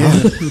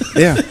profile.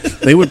 Yeah.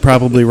 They would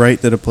probably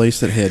write that a place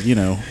that had,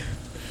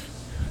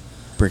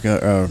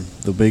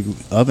 the big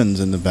ovens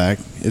in the back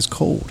is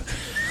cold.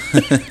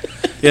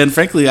 Yeah, and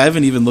frankly, I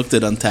haven't even looked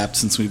at Untapped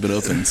since we've been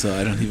open, so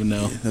I don't even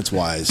know That's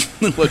wise.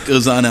 what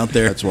goes on out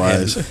there. That's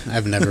wise.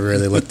 I've never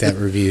really looked at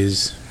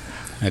reviews.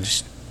 I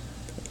just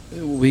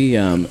We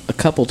a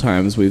couple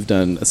times we've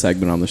done a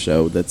segment on the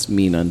show that's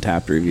mean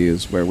Untapped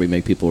reviews, where we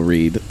make people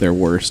read their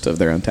worst of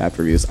their Untapped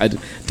reviews.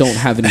 Don't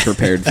have any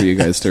prepared for you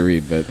guys to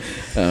read, but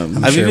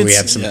I'm I've sure even we s-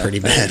 have some yeah. pretty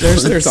bad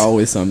there's ones.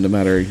 always some, no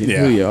matter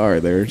Yeah. who you are.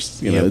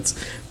 There's Yep.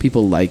 it's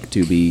people like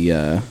to be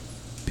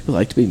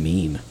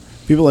mean.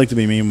 People like to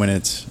be mean when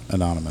it's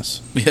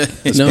anonymous. Yeah.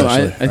 No, I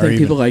Especially, or think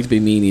people even- like to be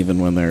mean even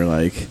when they're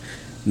like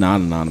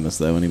not anonymous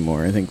though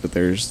anymore. I think that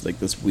there's like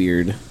this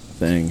weird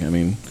thing. I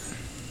mean,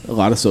 a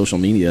lot of social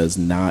media is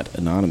not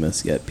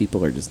anonymous yet.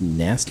 People are just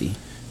nasty.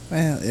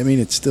 Well, I mean,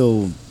 it's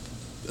still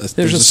there's a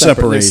There's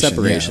separation.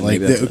 separation, Yeah.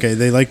 Like, maybe that's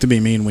they like to be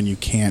mean when you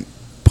can't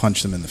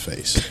punch them in the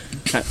face.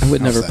 I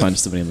would never that? punch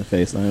somebody in the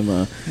face.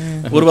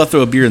 What about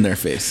throw a beer in their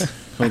face?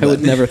 I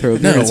would never throw a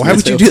beer. No, in why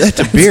would you do that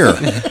to beer,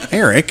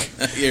 Eric?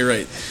 Yeah,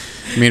 right.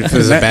 I mean, if it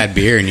was a bad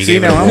beer and you See,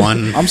 gave it now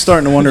one, I'm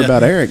starting to wonder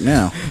about Eric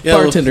now. Yeah,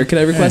 well, Bartender, can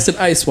I request an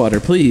ice water,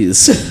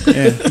 please?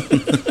 Yeah.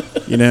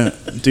 You know,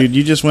 dude,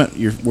 you just went.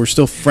 We're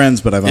still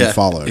friends, but I've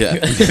unfollowed. Yeah.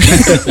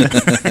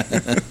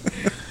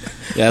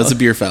 Yeah, it was a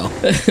beer foul.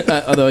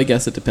 Although I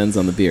guess it depends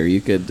on the beer. You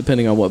could,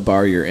 depending on what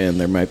bar you're in,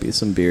 there might be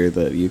some beer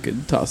that you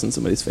could toss in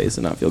somebody's face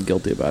and not feel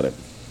guilty about it.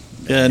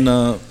 And,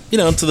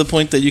 to the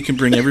point that you can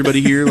bring everybody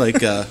here.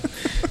 Like,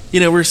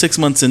 we're 6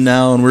 months in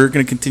now, and we're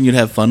going to continue to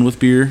have fun with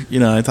beer.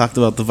 I talked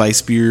about the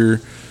Weiss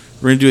beer.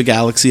 We're going to do a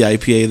Galaxy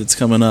IPA that's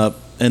coming up.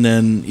 And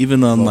then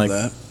even on,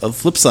 a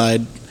flip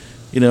side,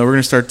 we're going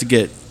to start to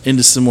get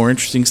into some more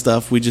interesting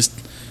stuff. We just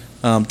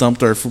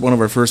dumped one of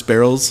our first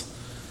barrels,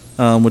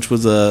 which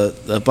was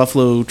a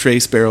Buffalo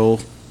Trace barrel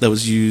that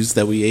was used,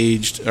 that we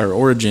aged our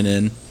Origin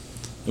in.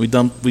 We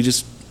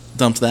just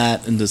dumped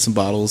that into some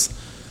bottles.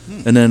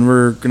 And then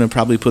we're going to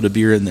probably put a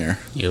beer in there.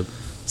 Yep.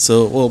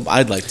 So, well,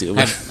 I'd like to.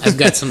 I've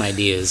got some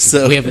ideas.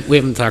 So- we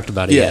haven't talked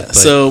about it yet.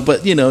 Yeah,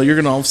 but you're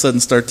going to all of a sudden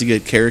start to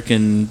get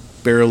Carrican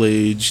barrel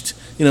aged.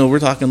 We're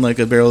talking like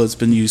a barrel that's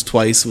been used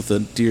twice with a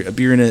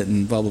beer in it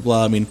and blah, blah,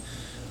 blah. I mean,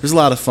 there's a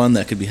lot of fun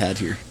that could be had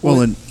here.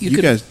 Well, and you you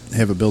could- guys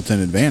have a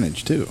built-in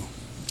advantage too,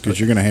 because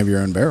you're going to have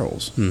your own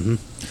barrels. Hmm.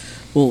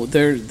 Well,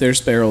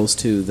 there's barrels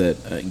too that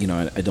I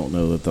don't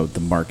know that the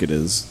market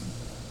is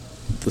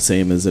the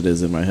same as it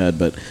is in my head,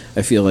 but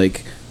I feel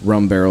like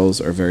rum barrels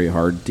are very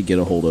hard to get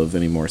a hold of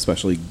anymore,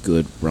 especially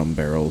good rum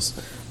barrels.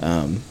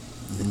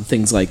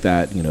 Things like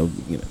that,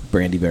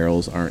 brandy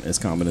barrels aren't as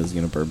common as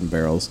bourbon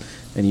barrels,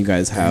 and you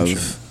guys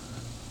have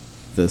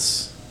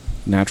this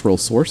natural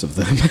source of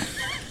them.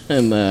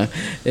 And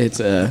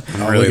it's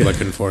I'm really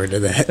looking forward to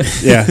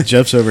that. Yeah,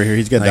 Jeff's over here.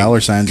 He's got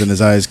dollar signs in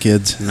his eyes,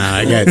 kids. No,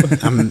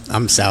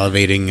 I'm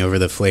salivating over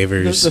the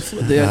flavors.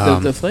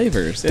 the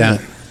flavors. Yeah.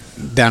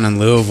 Down in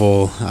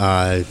Louisville,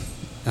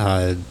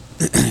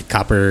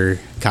 Copper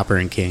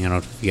and King. I don't know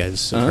if you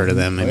guys have heard of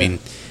them. I mean,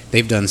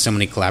 they've done so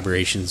many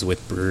collaborations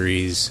with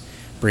breweries,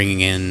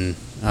 bringing in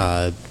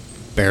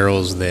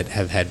barrels that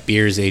have had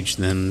beers aged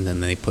in them,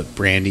 and they put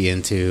brandy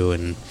into.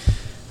 And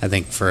I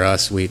think for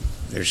us,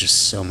 there's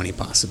just so many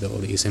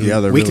possibilities, and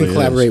Yeah, there we really can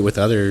collaborate with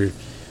other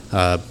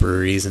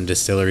breweries and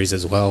distilleries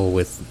as well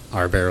with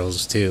our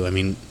barrels too. I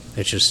mean,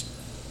 it's just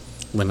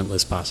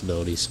limitless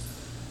possibilities.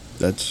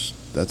 That's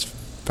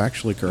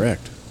factually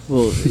correct.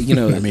 Well,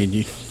 I mean,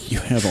 you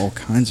have all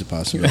kinds of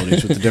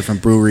possibilities with the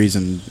different breweries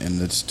and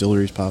the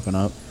distilleries popping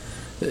up.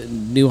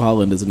 New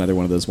Holland is another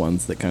one of those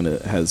ones that kind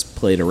of has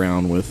played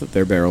around with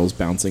their barrels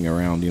bouncing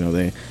around.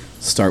 They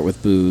start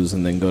with booze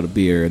and then go to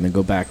beer and then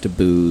go back to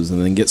booze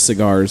and then get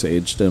cigars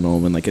aged in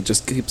them, and it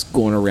just keeps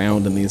going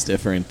around in these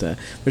different.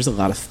 There's a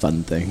lot of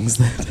fun things.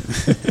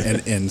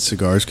 and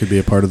cigars could be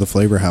a part of the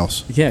flavor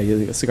house. Yeah,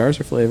 cigars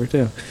are flavor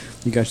too.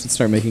 You guys should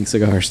start making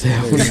cigars too.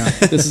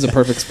 This is a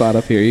perfect spot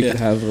up here. You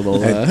could have a little.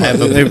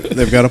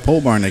 They've got a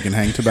pole barn they can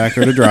hang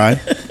tobacco to dry.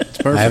 It's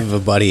perfect. I have a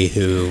buddy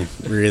who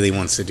really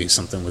wants to do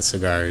something with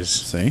cigars.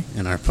 See?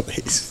 In our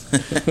place.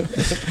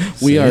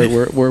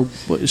 We're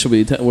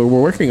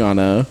working on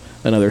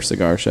another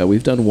cigar show.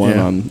 We've done one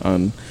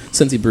on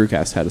Cincy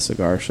Brewcast had a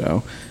cigar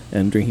show,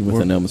 and Drinking with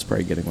the Gnome is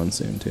probably getting one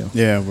soon too.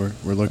 Yeah, we're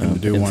looking to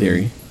do in one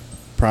theory.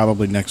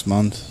 probably next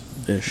month.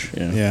 Ish.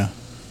 Yeah.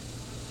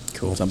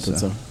 Cool. Something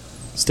so.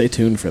 Stay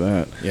tuned for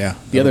that. Yeah.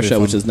 The other show,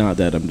 fun. which is not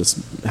dead,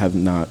 have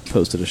not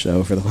posted a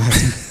show for the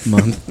last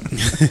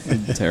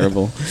month.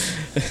 Terrible.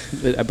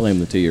 I blame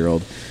the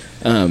 2-year-old.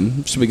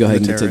 Should we go ahead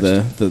and get to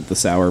the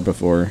sour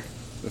before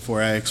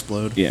I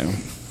explode? Yeah.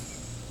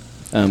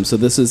 So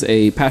this is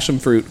a passion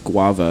fruit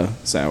guava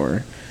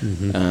sour.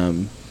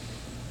 Mm-hmm.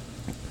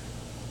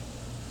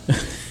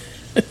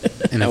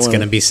 And it's going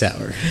to be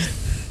sour.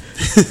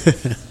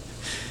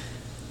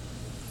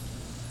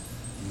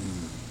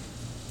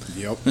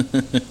 Yep.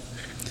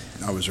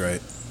 I was right.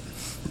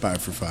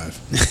 5 for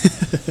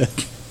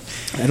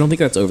 5. I don't think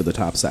that's over the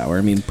top sour.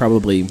 I mean,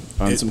 probably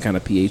on some kind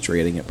of pH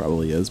rating, it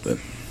probably is, but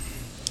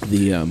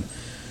the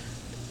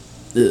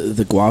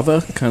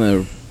guava kind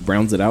of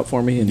rounds it out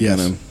for me, and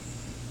Yes.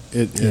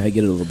 I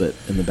get it a little bit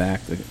in the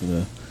back.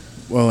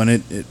 Well,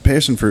 and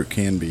passion fruit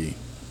can be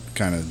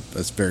kind of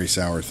a very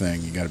sour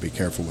thing. You got to be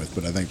careful with,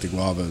 but I think the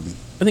guava.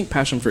 I think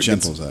passion fruit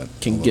gentles that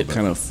can get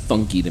kind of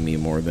funky to me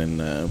more than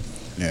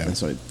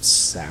necessarily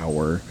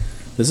sour.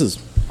 This is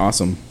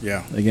awesome.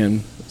 Yeah.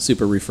 Again,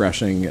 super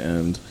refreshing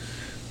and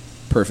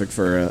perfect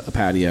for a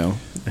patio.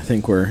 I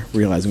think we're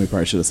realizing we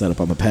probably should have set up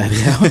on the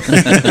patio.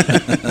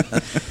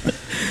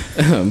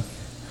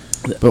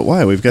 But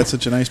why? We've got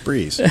such a nice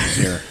breeze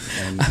here.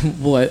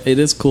 Well, it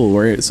is cool.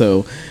 For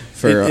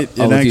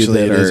all of you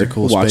that are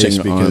watching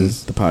on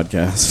the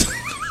podcast.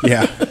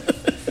 Yeah.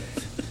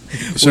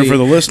 So for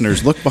the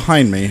listeners, look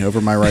behind me over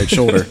my right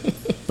shoulder.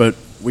 But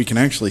we can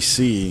actually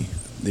see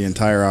the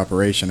entire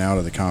operation out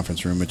of the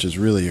conference room, which is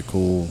really a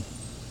cool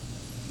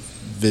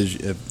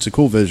it's a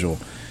cool visual.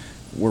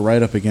 we're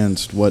right up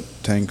against what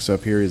tanks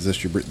up here. Is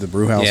this the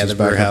brew house? Yeah, is the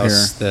back brew up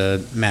house,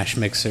 the mash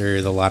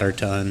mixer, the lauter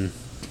tun,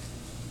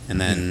 and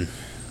then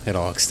it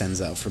all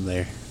extends out from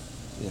there.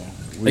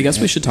 I guess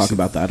we should talk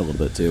about that a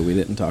little bit too. We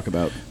didn't talk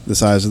about the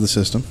size of the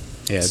system.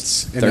 Yeah,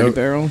 it's an 30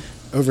 barrel.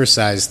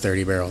 oversized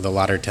 30 barrel. The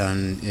lauter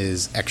ton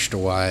is extra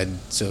wide,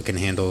 so it can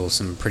handle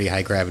some pretty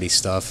high gravity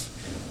stuff.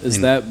 Is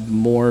And that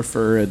more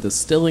for a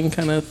distilling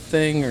kind of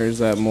thing, or is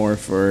that more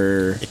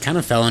for? It kind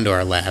of fell into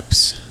our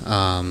laps.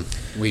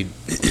 We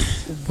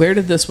Where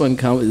did this one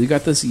come? You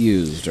got this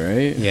used,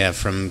 right? Yeah,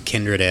 from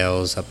Kindred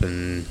Ales up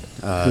in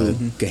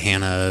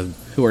Gahanna.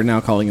 Who are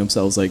now calling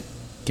themselves like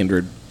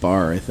Kindred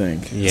Bar, I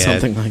think. Yeah.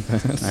 Something like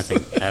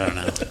that. I don't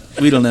know.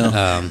 We don't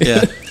know.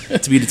 Yeah.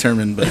 To be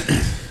determined,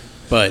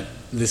 But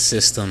this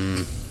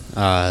system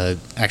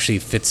actually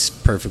fits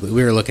perfectly.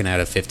 We were looking at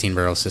a 15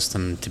 barrel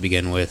system to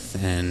begin with,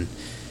 and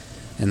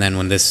then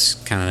when this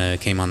kind of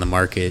came on the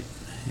market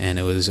and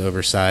it was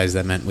oversized,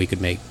 that meant we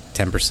could make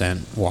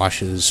 10%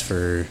 washes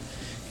for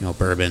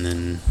bourbon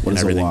and What is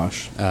a everything.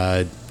 wash?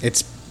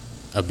 It's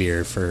a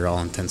beer for all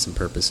intents and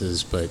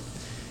purposes, but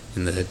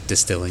in the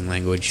distilling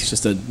language. It's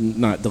just a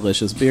not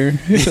delicious beer.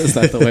 Is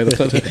that the way to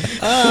put it?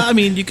 I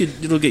mean,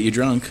 it'll get you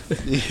drunk. I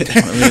mean,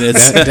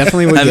 it's That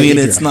definitely would I get mean,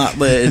 you it's drunk. not,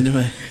 but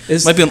it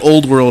Is- might be an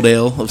old world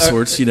ale of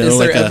sorts. is there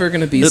like ever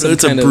gonna be some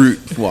it's kind a of-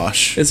 brute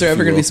wash? Is there if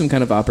ever you going to be will. some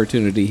kind of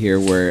opportunity here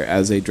where,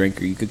 as a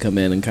drinker, you could come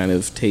in and kind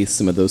of taste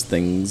some of those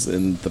things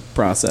in the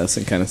process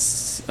and kind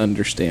of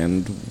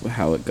understand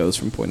how it goes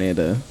from point A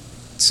to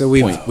So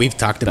Point we've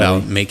talked belly.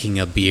 about making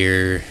a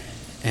beer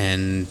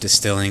and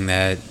distilling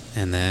that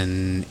and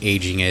then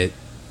aging it,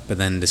 but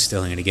then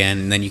distilling it again,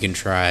 and then you can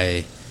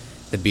try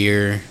the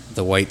beer,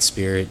 the white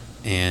spirit,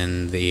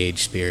 and the aged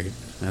spirit.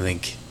 I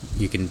think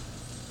you can,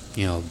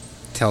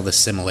 tell the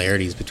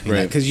similarities between that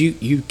Right. because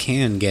you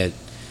can get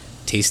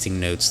tasting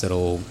notes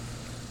that'll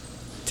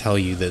tell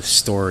you the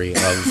story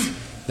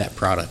of that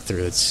product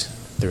through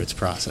its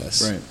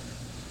process.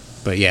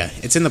 But yeah,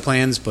 it's in the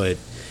plans, but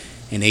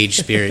an aged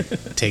spirit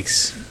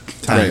takes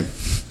time.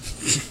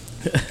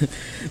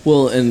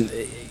 Well, and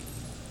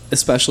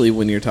especially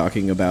when you're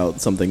talking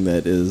about something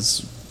that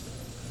is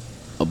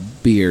a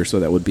beer, so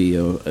that would be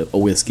a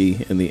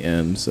whiskey in the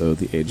end. So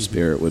the aged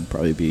spirit would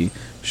probably be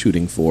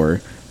shooting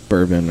for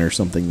bourbon or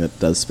something that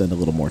does spend a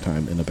little more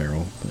time in a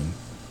barrel.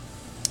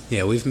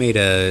 Yeah, we've made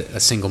a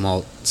single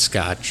malt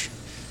scotch.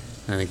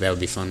 I think that would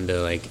be fun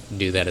to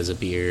do that as a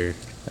beer,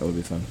 That would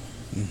be fun.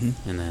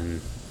 and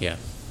then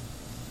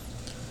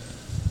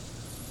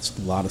There's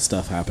a lot of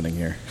stuff happening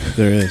here.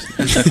 There is.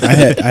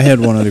 I had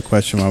one other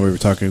question while we were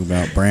talking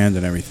about brand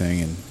and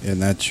everything, and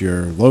that's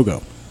your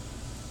logo,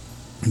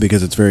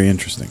 because it's very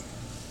interesting.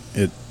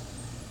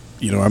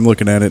 I'm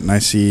looking at it and I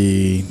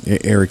see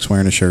Eric's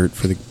wearing a shirt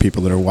for the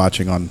people that are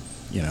watching on,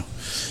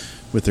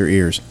 with their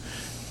ears.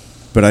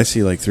 But I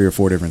see like 3 or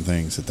 4 different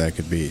things that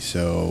could be.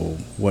 So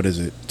what is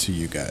it to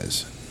you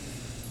guys?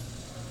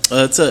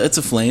 It's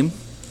a flame,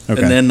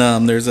 Okay. and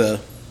then there's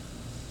a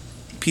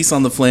piece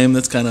on the flame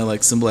that's kind of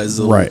like symbolizes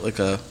Right. like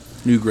a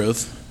new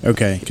growth.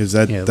 Okay, because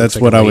Yeah, it that's looks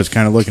like what a I was leaf.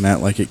 kind of looking at.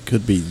 Like it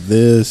could be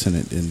this,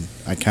 and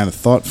I kind of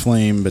thought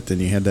flame, but then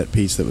you had that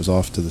piece that was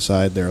off to the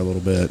side there a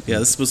little bit. Yeah,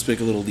 this is supposed to be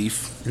like a little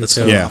leaf And that's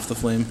so- coming Yeah. off the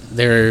flame.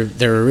 there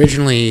were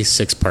originally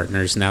 6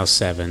 partners, now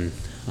 7,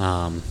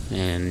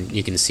 and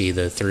you can see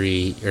the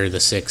 3 or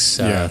the 6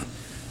 Yeah.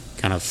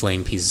 kind of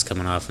flame pieces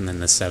coming off, and then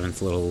the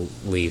 7th little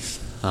leaf.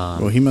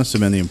 Well, he must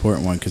have been the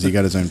important one because he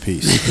got his own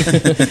piece.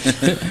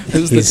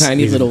 Who's the He's-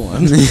 tiny he's- little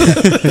one?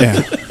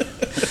 Yeah.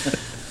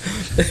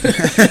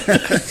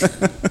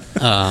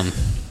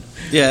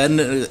 Yeah, and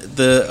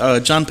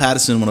the John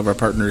Pattison, one of our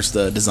partners,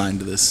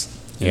 designed this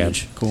Yeah.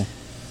 image. Cool.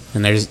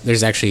 And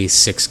there's actually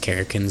 6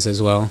 Carrikins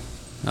as well.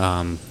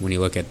 When you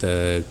look at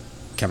the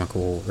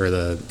chemical or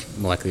the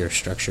molecular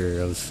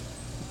structure of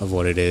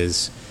what it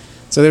is,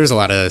 so there was a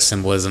lot of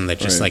symbolism that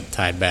just Right.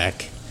 tied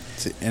back.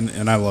 See,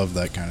 and I love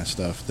that kind of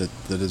stuff. That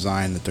the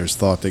design, that there's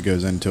thought that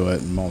goes into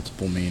it, and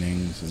multiple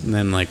meanings. And And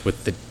then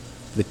with the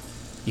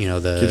Gives you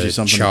the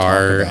something to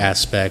char talk about.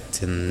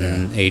 aspect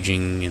and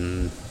aging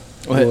and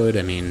Well, wood.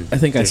 I mean, I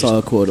think I there's saw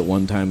a quote at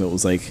one time. It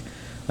was like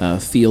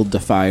 "field to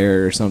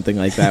fire" or something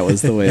like that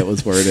was the way it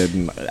was worded,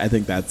 and I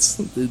think that's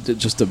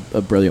just a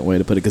brilliant way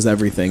to put it because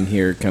everything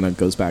here kind of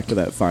goes back to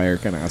that fire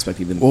kind of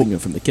aspect, even Well-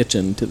 from the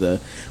kitchen to the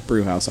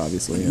brew house,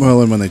 obviously.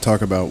 well, and when they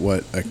talk about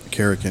what a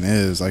Carrican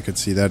is, I could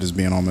see that as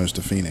being almost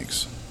a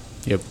phoenix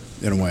Yep.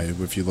 in a way.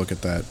 If you look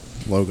at that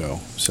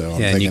logo, so I'm Yeah,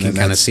 and thinking you can that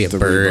kind of that's see a the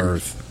bird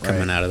rebirth,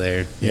 coming right? out of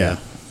there. Yeah.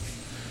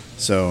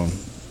 So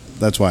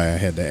that's why I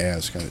had to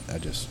ask.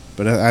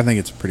 But I think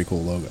it's a pretty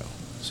cool logo.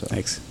 So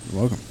Thanks.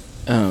 you're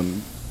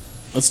welcome.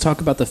 Let's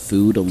talk about the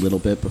food a little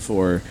bit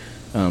before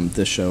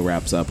this show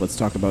wraps up. Let's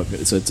talk about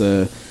so it's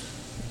a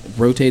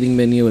rotating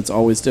menu. It's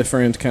always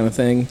different kind of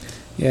thing.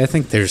 Yeah, I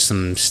think there's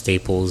some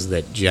staples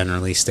that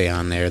generally stay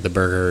on there. The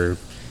burger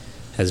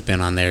has been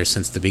on there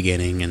since the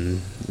beginning,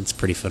 and it's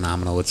pretty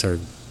phenomenal. It's our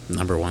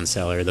 #1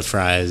 seller. The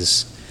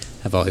fries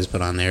have always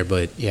been on there,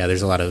 but yeah,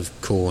 there's a lot of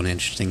cool and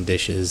interesting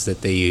dishes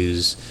that they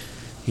use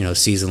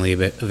seasonally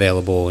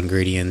available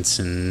ingredients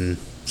and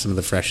some of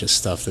the freshest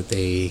stuff that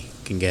they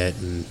can get,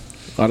 and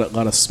A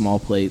lot of small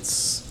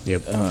plates.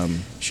 yep,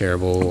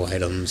 shareable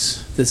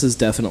items. This is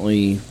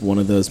definitely one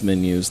of those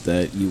menus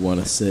that you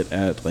want to sit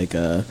at like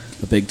a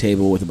big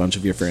table with a bunch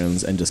of your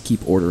friends and just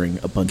keep ordering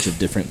a bunch of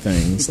different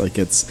things. Like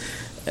it's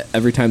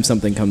every time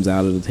something comes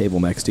out of the table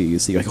next to you, you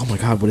see like, oh my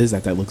god, what is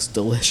that? That looks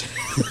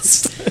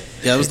delicious.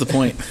 Yeah, that was the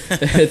point.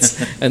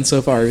 And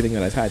so far everything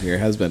that I've had here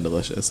has been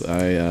delicious.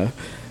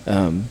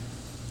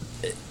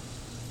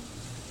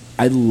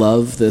 I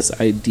love this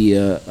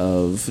idea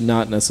of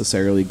not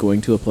necessarily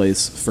going to a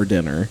place for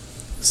dinner,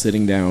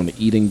 sitting down,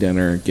 eating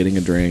dinner, getting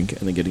a drink,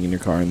 and then getting in your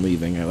car and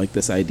leaving. I like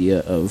this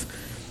idea of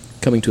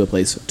coming to a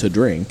place to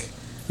drink,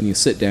 and you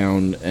sit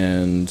down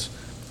and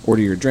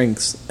order your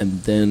drinks,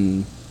 and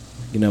then,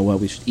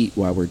 we should eat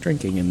while we're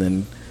drinking, and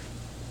then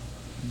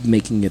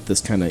making it this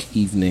kind of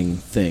evening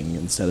thing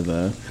instead of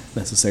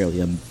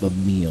necessarily a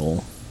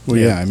meal. Well,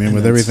 yeah, I mean, And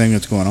with that's- everything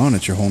that's going on,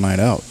 it's your whole night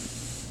out,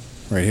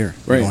 right here.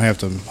 Right. You don't have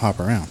to hop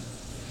around.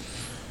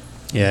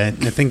 Yeah,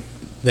 I think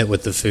that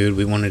with the food,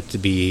 we want it to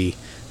be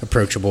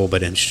approachable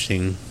but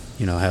interesting.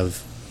 Have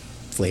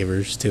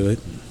flavors to it.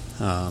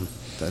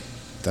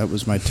 That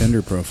was my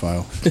Tinder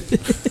profile.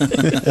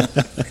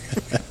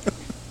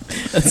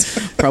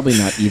 That's probably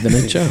not even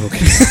a joke. I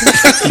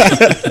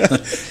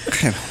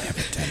don't have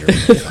a Tinder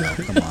profile.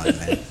 Come on,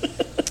 man.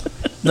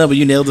 No, but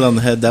you nailed it on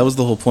the head. That was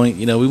the whole point.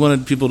 We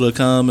wanted people to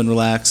come and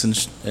relax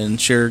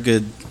and share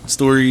good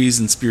stories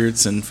and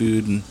spirits and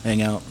food and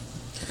hang out.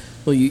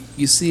 Well,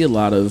 you see a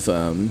lot of,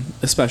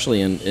 especially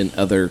in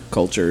other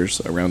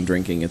cultures around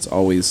drinking, it's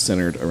always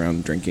centered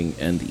around drinking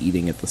and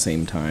eating at the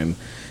same time.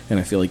 And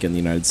I feel like in the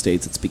United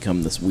States, it's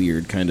become this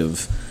weird kind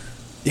of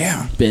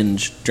Yeah.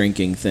 binge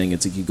drinking thing.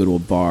 It's like you go to a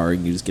bar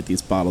and you just get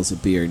these bottles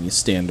of beer and you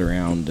stand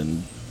around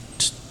and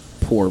just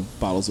pour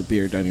bottles of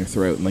beer down your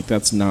throat. And,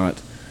 that's not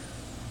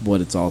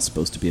what it's all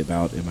supposed to be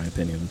about, in my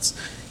opinion. It's,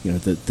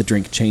 the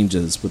drink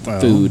changes with the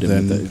food.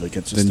 Then, And with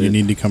it's just then you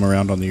need to come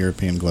around on the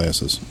European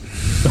glasses.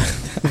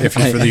 If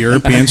it's for the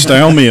European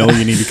style meal,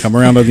 you need to come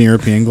around on the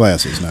European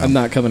glasses now. I'm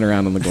not coming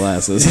around on the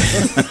glasses.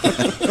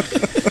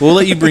 We'll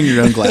let you bring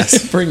your own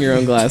glass. Bring your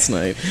own glass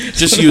night.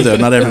 Just you, though,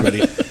 not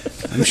everybody.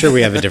 I'm sure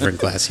we have a different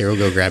glass here. We'll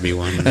go grab you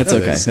one. That's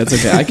okay. That's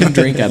okay. I can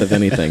drink out of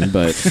anything,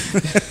 but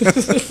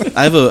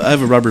I have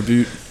a rubber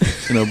boot,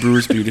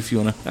 brewer's boot if you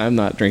want to. I'm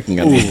not drinking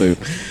out of the boot.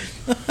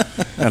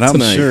 And I'm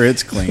Tonight. sure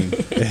it's clean.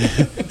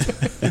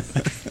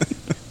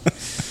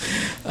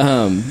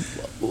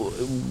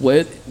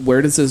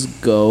 Where does this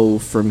go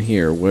from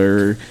here? What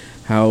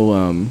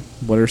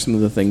are some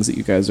of the things that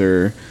you guys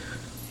are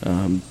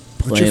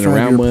playing your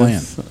around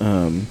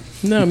 5-year with?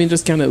 No, I mean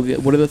just kind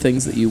of what are the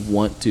things that you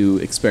want to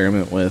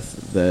experiment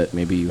with that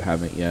maybe you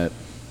haven't yet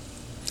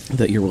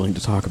that you're willing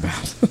to talk about?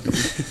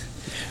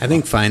 I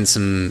think find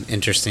some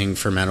interesting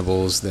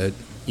fermentables that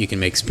you can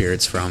make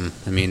spirits from.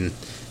 I mean,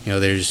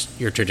 there's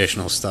your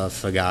traditional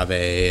stuff, agave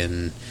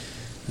and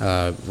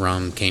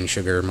rum, cane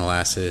sugar,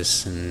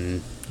 molasses,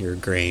 and your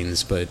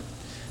grains, but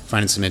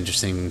finding some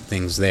interesting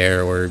things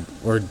there, or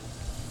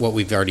what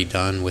we've already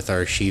done with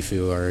our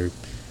shifu, our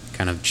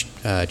kind of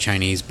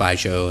Chinese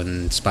baijiu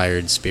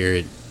inspired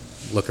spirit.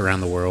 Look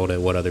around the world at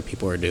what other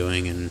people are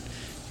doing, and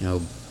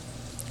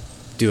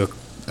do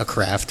a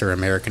craft or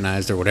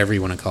Americanized or whatever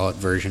you want to call it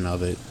version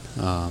of it.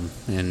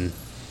 And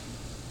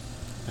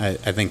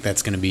I think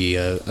that's going to be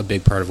a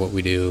big part of what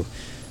we do.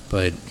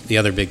 But the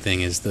other big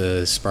thing is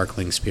the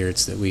sparkling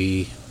spirits that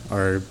we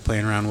are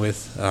playing around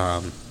with.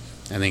 I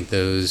think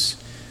those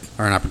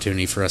are an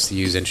opportunity for us to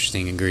use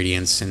interesting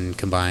ingredients and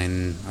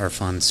combine our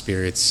fun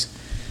spirits,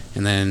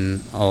 and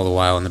then all the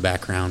while in the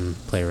background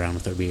play around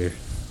with our beer.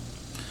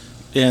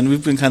 Yeah, and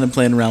we've been kind of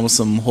playing around with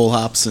some whole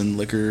hops and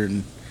liquor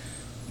and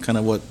kind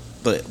of what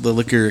the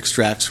liquor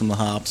extracts from the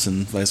hops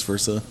and vice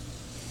versa.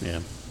 Yeah.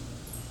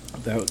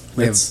 We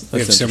We have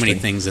so many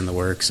things in the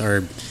works.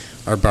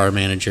 Our bar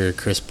manager,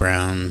 Chris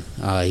Brown,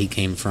 he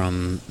came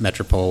from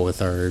Metropole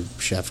with our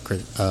chef,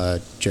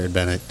 Jared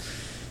Bennett.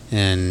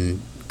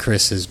 And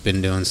Chris has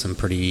been doing some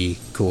pretty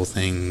cool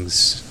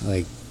things,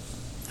 like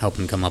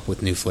helping come up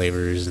with new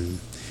flavors and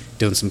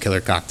doing some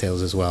killer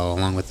cocktails as well,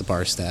 along with the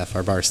bar staff.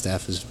 Our bar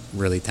staff is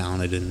really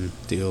talented and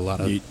do a lot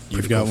of You've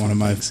pretty got cool one of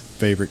my things.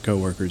 favorite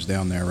coworkers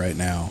down there right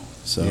now.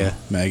 So, Yeah.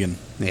 Megan.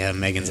 Yeah,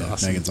 Megan's Yeah,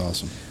 awesome. Megan's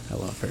awesome. I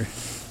love her.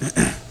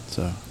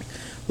 So,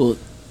 Well,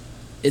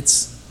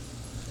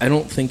 I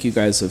don't think you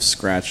guys have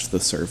scratched the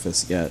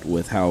surface yet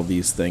with how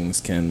these things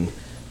can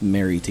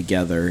marry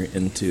together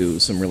into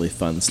some really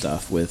fun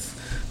stuff with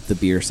the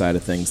beer side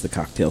of things, the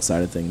cocktail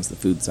side of things, the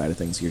food side of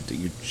things. You're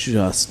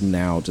just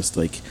now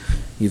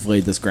you've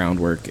laid this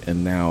groundwork,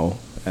 and now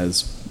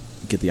as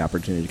you get the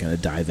opportunity to kind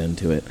of dive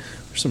into it,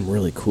 there's some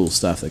really cool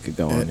stuff that could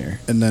go on here.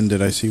 and then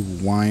did I see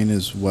wine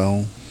as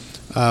well?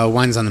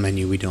 Wine's on the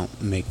menu. We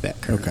don't make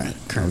that currently.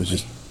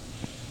 Okay.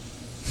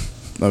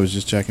 I was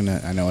just checking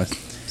that. I know I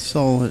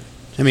saw it.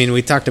 I mean,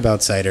 we talked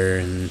about cider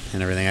and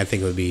everything. I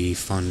think it would be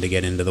fun to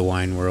get into the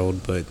wine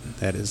world, but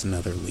that is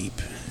another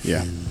leap.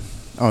 Yeah. And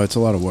Oh, it's a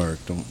lot of work.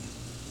 Don't.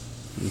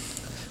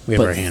 we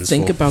have our But hands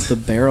think full. about the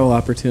barrel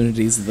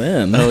opportunities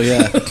then. Oh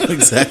yeah,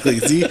 exactly.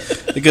 See,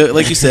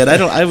 like you said,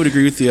 I would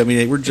agree with you. I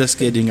mean, we're just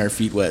getting our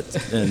feet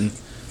wet and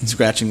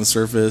scratching the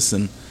surface,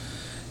 and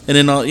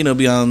then all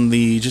beyond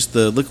the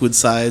liquid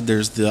side,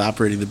 there's the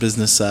operating the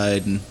business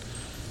side, and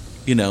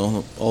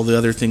all the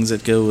other things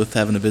that go with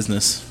having a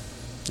business.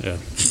 Yeah.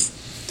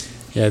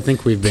 Yeah, I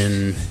think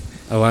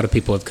a lot of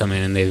people have come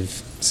in and they've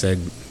said,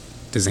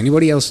 does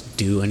anybody else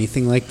do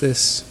anything like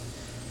this?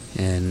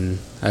 And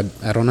I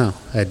don't know.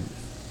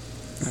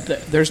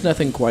 There's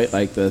nothing quite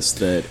like this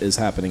that is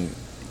happening,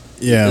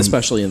 Yeah,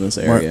 especially in this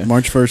area.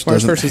 March 1st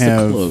March doesn't 1st is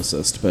have the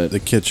closest, but the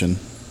kitchen,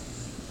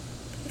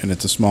 and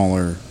it's a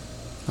smaller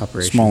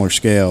operation.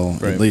 scale,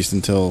 Right. at least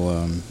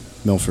until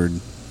Milford.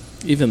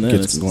 even then,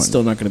 gets it's going.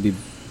 still not going to be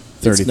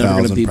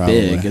 30,000 be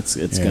probably. big. It's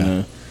Yeah.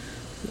 gonna.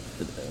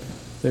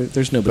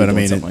 There's nobody But I doing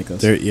mean, something like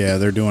this.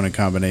 they're doing a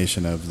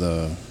combination of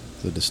the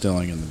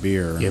distilling and the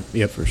beer.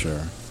 Yep. for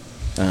sure.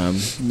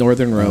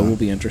 Northern Row will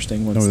be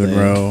interesting once Northern they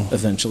Row.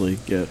 eventually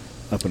get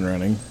up and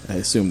running. I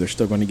assume they're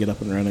still going to get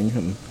up and running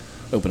and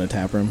open a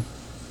tap room.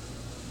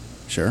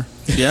 Sure.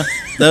 Yeah,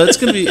 no,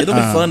 it'll be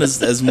fun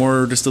as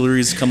more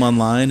distilleries come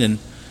online and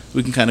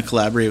we can kind of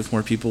collaborate with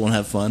more people and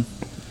have fun.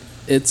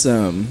 It's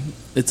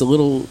a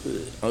little.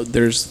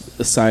 There's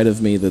a side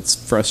of me that's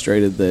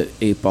frustrated that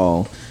 8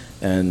 Ball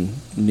and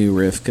New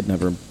Riff could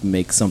never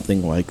make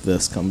something like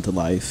this come to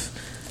life,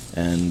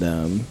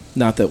 and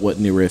not that what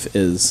New Riff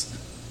is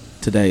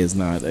today is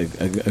not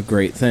a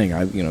great thing.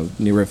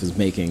 New Riff is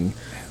making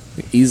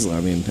easily.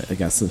 I mean, I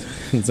guess it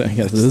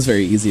is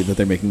very easy that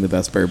they're making the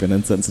best bourbon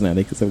in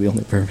Cincinnati because they're the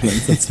only bourbon in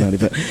Cincinnati,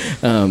 but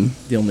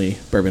the only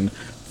bourbon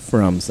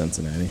from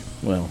Cincinnati.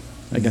 Well,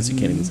 I guess you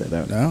can't even say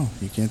that. No,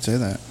 you can't say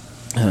that.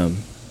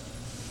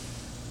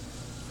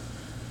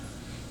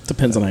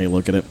 Depends on how you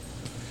look at it.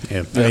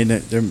 Yeah. I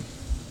mean,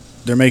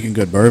 they're making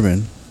good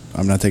bourbon.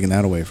 I'm not taking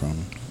that away from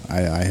them.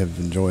 I have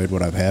enjoyed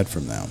what I've had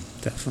from them.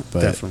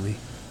 But- Definitely.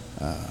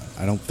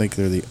 I don't think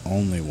they're the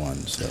only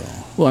ones,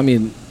 though. Well, I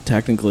mean,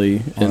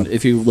 technically, and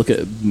if you look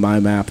at my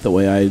map, the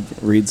way I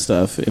read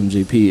stuff,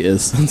 MGP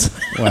is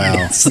Cincinnati.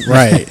 Wow.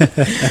 Right.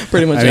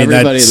 Pretty much I mean,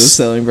 everybody that's- that's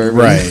selling bourbon.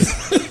 Right.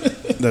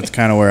 That's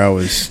kind of where I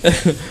was.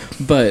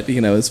 But,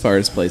 as far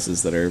as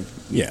places that are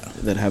Yeah.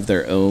 that have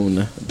their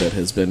own, that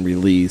has been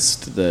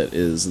released, that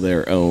is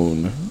their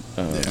own.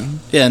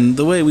 Yeah, and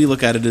the way we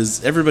look at it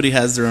is everybody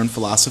has their own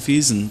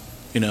philosophies, and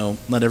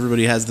not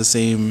everybody has the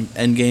same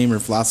end game or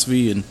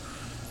philosophy, and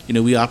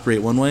we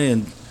operate one way,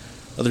 and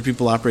other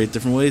people operate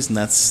different ways, and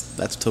that's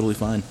totally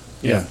fine.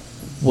 Yeah.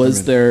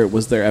 Was there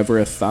ever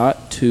a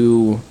thought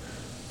to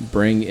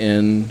bring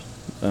in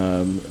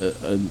an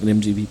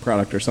MGP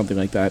product or something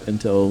like that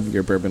until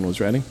your bourbon was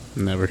ready?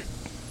 Never.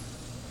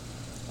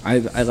 I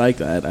like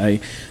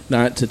that.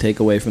 Not to take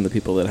away from the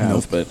people that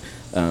have, but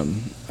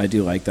I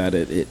do like that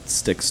it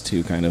sticks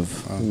to kind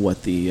of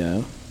what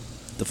the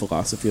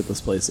philosophy of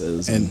this place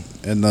is.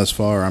 And thus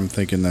far, I'm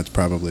thinking that's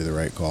probably the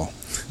right call.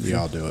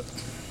 Y'all do it.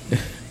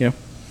 Yeah.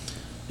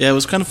 Yeah, it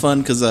was kind of fun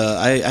because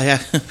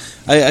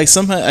I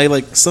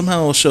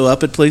somehow show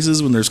up at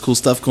places when there's cool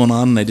stuff going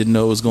on, and I didn't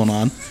know what was going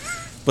on.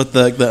 But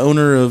the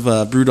owner of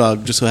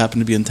BrewDog just so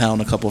happened to be in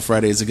town a couple of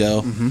Fridays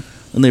ago,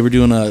 and they were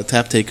doing a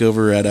tap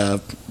takeover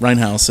at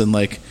Rhinehouse, and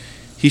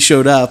he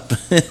showed up,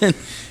 and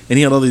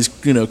he had all these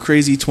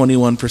crazy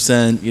 21%,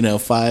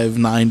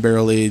 5.9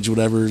 barrel age,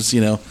 whatever's,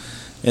 and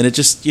it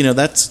just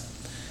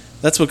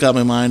that's what got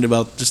my mind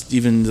about just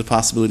even the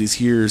possibilities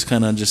here is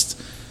kind of just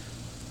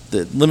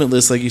the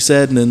limitless, like you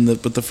said, and then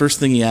but the first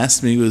thing he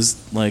asked me was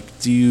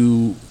do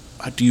you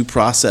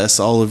process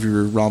all of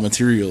your raw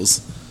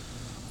materials?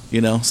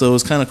 So it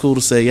was kind of cool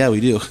to say, yeah, we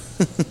do.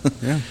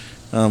 Yeah.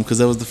 Because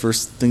that was the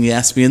first thing he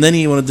asked me, and then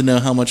he wanted to know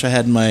how much I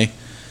had in my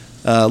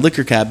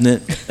liquor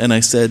cabinet, and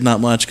I said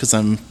not much because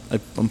I'm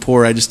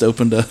poor. I just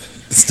opened a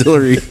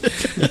distillery,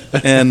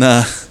 and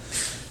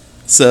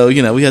so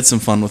we had some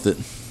fun with it.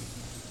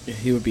 Yeah,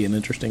 he would be an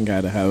interesting guy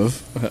to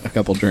have a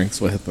couple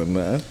drinks with,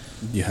 and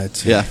You had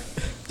to. Yeah,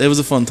 it was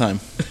a fun time.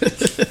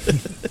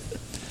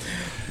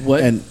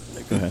 what? And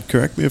Go ahead.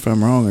 correct me if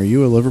I'm wrong. Are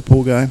you a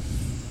Liverpool guy?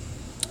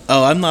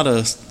 Oh, I'm not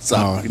a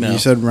soccer. You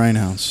said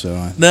Rhinehouse,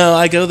 so No,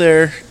 I go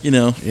there,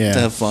 Yeah. to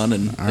have fun,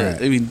 and All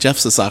right. I mean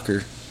Jeff's a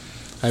soccer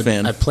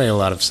fan. I play a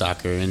lot of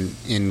soccer, and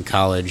in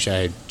college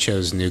I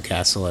chose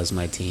Newcastle as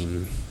my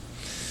team.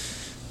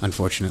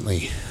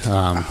 Unfortunately,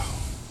 I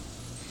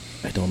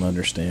don't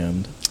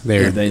understand.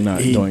 They're- Are they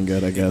not doing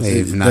good? I guess.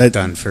 they've not That-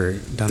 done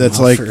that's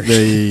well like for-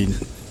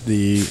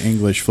 the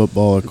English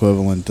football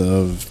equivalent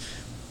of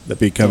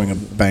becoming a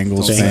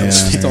Bengals don't fan.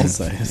 say it. or- Don't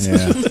say it.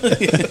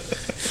 Yeah,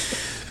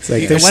 It's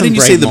like, there's Why some didn't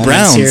you bright say the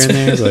moments here Browns? and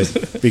there,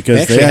 but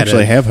because they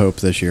actually have hope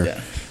this year.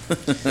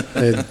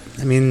 Yeah.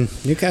 I mean,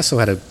 Newcastle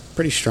had a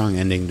pretty strong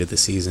ending to the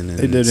season, and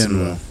They did end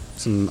well.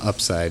 some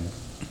upside.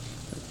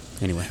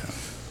 Anyway,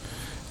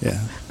 Yeah.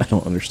 I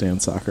don't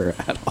understand soccer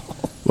at all.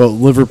 Well,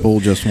 Liverpool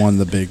just won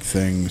the big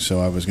thing, so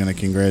I was going to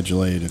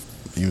congratulate if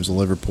he was a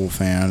Liverpool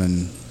fan,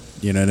 and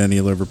any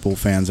Liverpool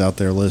fans out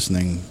there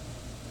listening,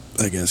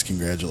 I guess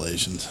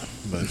congratulations,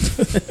 but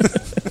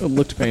It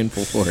looked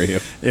painful for you.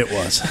 it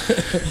was.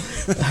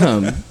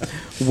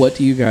 What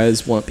do you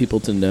guys want people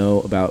to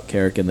know about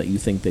Kerrigan that you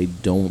think they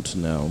don't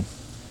know?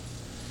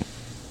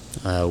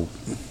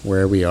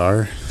 Where we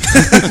are.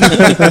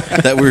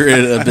 That we're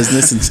at a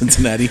business in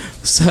Cincinnati.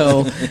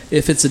 So,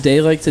 if it's a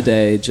day like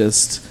today,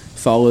 just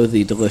follow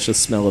the delicious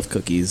smell of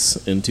cookies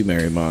into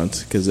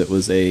Marymount, because it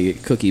was a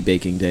cookie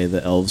baking day.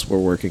 The elves were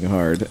working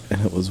hard,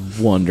 and it was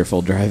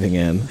wonderful driving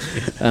in.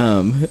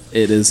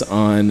 It is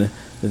on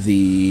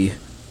the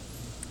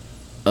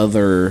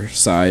other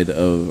side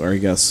of, or I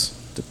guess,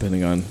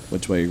 depending on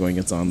which way you're going,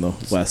 it's on the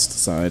west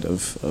side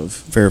of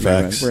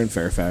Fairfax. Marymount. We're in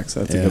Fairfax.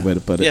 That's a Yeah. good way to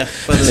put it.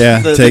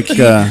 Yeah,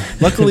 but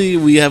luckily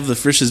we have the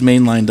Frisch's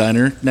Mainline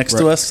Diner next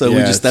to Right. us, so Yeah,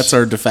 we just it's- that's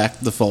our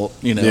default.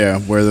 Yeah,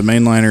 where the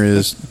main liner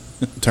is,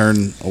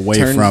 turn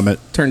away from it.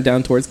 Turn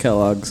down towards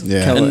Kellogg's.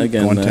 Yeah,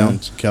 Again, going down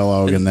to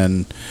Kellogg, and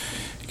then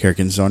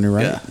Kerrigan's on your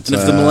right. Yeah. It's, And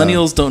if the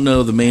millennials don't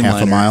know the main half a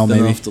liner, mile, then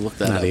they'll maybe? have to look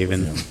that Not up.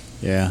 even.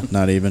 Yeah,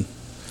 not even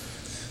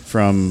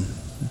from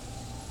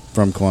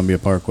Columbia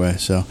Parkway.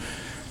 So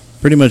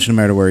pretty much no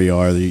matter where you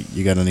are,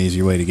 you got an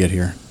easier way to get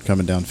here.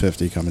 Coming down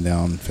 50, coming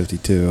down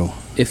 52.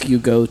 If you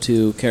go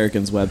to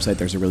Kerrigan's website,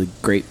 there's a really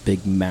great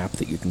big map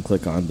that you can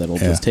click on that'll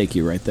Yeah. just take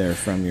you right there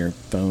from your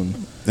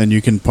phone. Then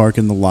you can park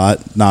in the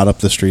lot, not up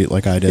the street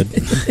like I did.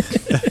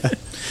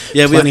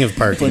 Yeah, we Plenty have of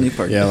parking. Plenty of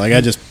parking. Yeah, like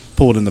I just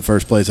pulled in the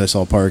first place I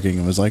saw parking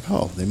and was like,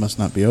 oh, they must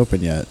not be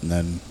open yet. And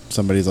then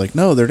somebody's like,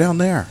 no, they're down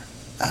there.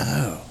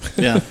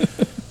 Yeah,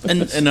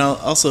 and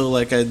also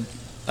like I'd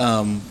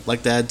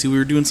like to add too, we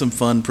were doing some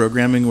fun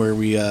programming where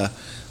we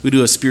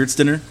do a spirits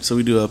dinner, so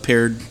we do a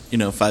paired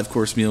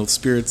 5-course meal with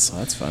spirits, Oh,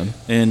 that's fun.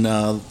 and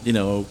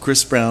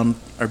Chris Brown,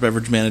 our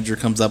beverage manager,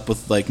 comes up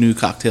with like new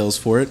cocktails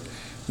for it,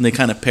 and they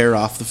kind of pair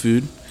off the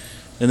food,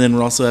 and then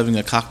we're also having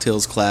a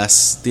cocktails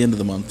class at the end of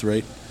the month,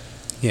 right,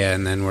 Yeah,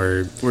 and then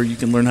we're where you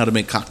can learn how to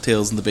make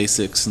cocktails and the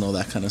basics and all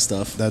that kind of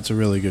stuff. That's a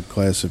really good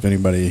class if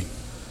anybody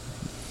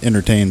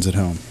entertains at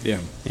home. Yeah.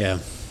 Yeah,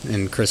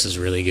 and Chris is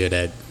really good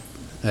at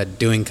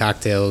doing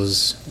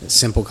cocktails,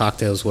 simple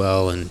cocktails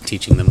well, and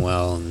teaching them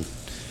well, and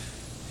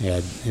yeah,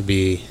 it'd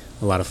be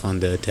a lot of fun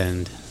to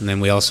attend. And then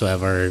we also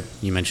have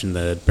you mentioned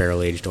the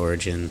barrel aged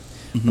Origin.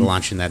 We're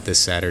launching that this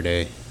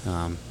Saturday.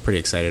 Pretty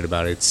excited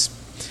about it. It's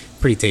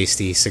pretty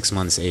tasty, 6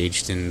 months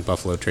aged in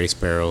Buffalo Trace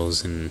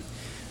barrels, and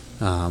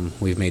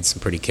we've made some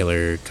pretty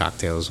killer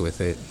cocktails with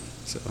it.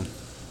 So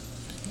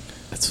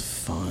That's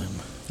fun.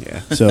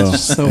 yeah. So,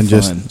 So and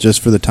fun.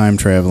 just for the time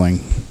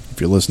traveling,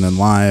 if you're listening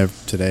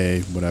live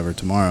today, whatever,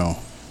 tomorrow,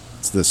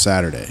 it's this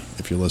Saturday.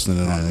 If you're listening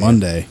on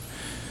Monday,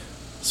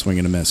 swing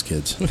and a miss,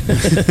 kids.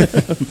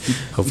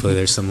 Hopefully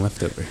there's some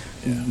left over.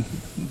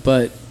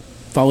 But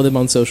follow them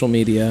on social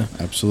media,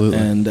 Absolutely.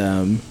 and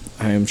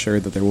I am sure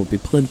that there will be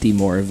plenty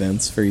more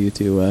events for you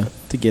to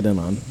get in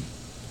on.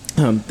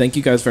 Thank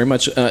you guys very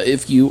much.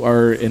 If you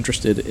are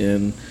interested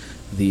in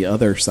the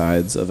other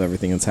sides of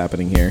everything that's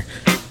happening here,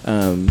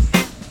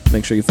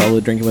 make sure you follow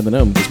Drinking with the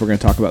Gnome, because we're going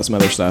to talk about some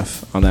other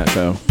stuff on that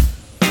show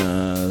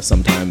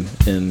sometime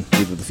in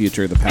either the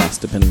future or the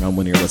past, depending on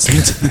when you're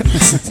listening to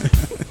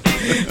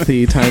this.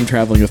 The time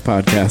traveling of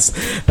podcasts.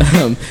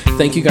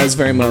 Thank you guys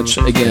very much.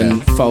 Again,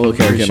 Yeah. follow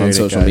Kerrigan on Appreciate it,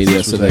 social guys. media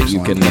This so was that you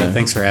excellent. can Yeah,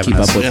 thanks for having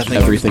keep us. up with Yeah, thank you.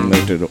 everything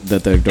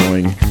that they're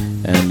doing,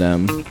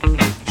 and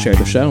share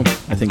the show.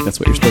 I think that's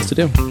what you're supposed to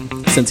do.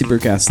 Cincy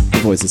Brewcast, the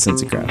voice of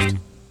Cincy Craft.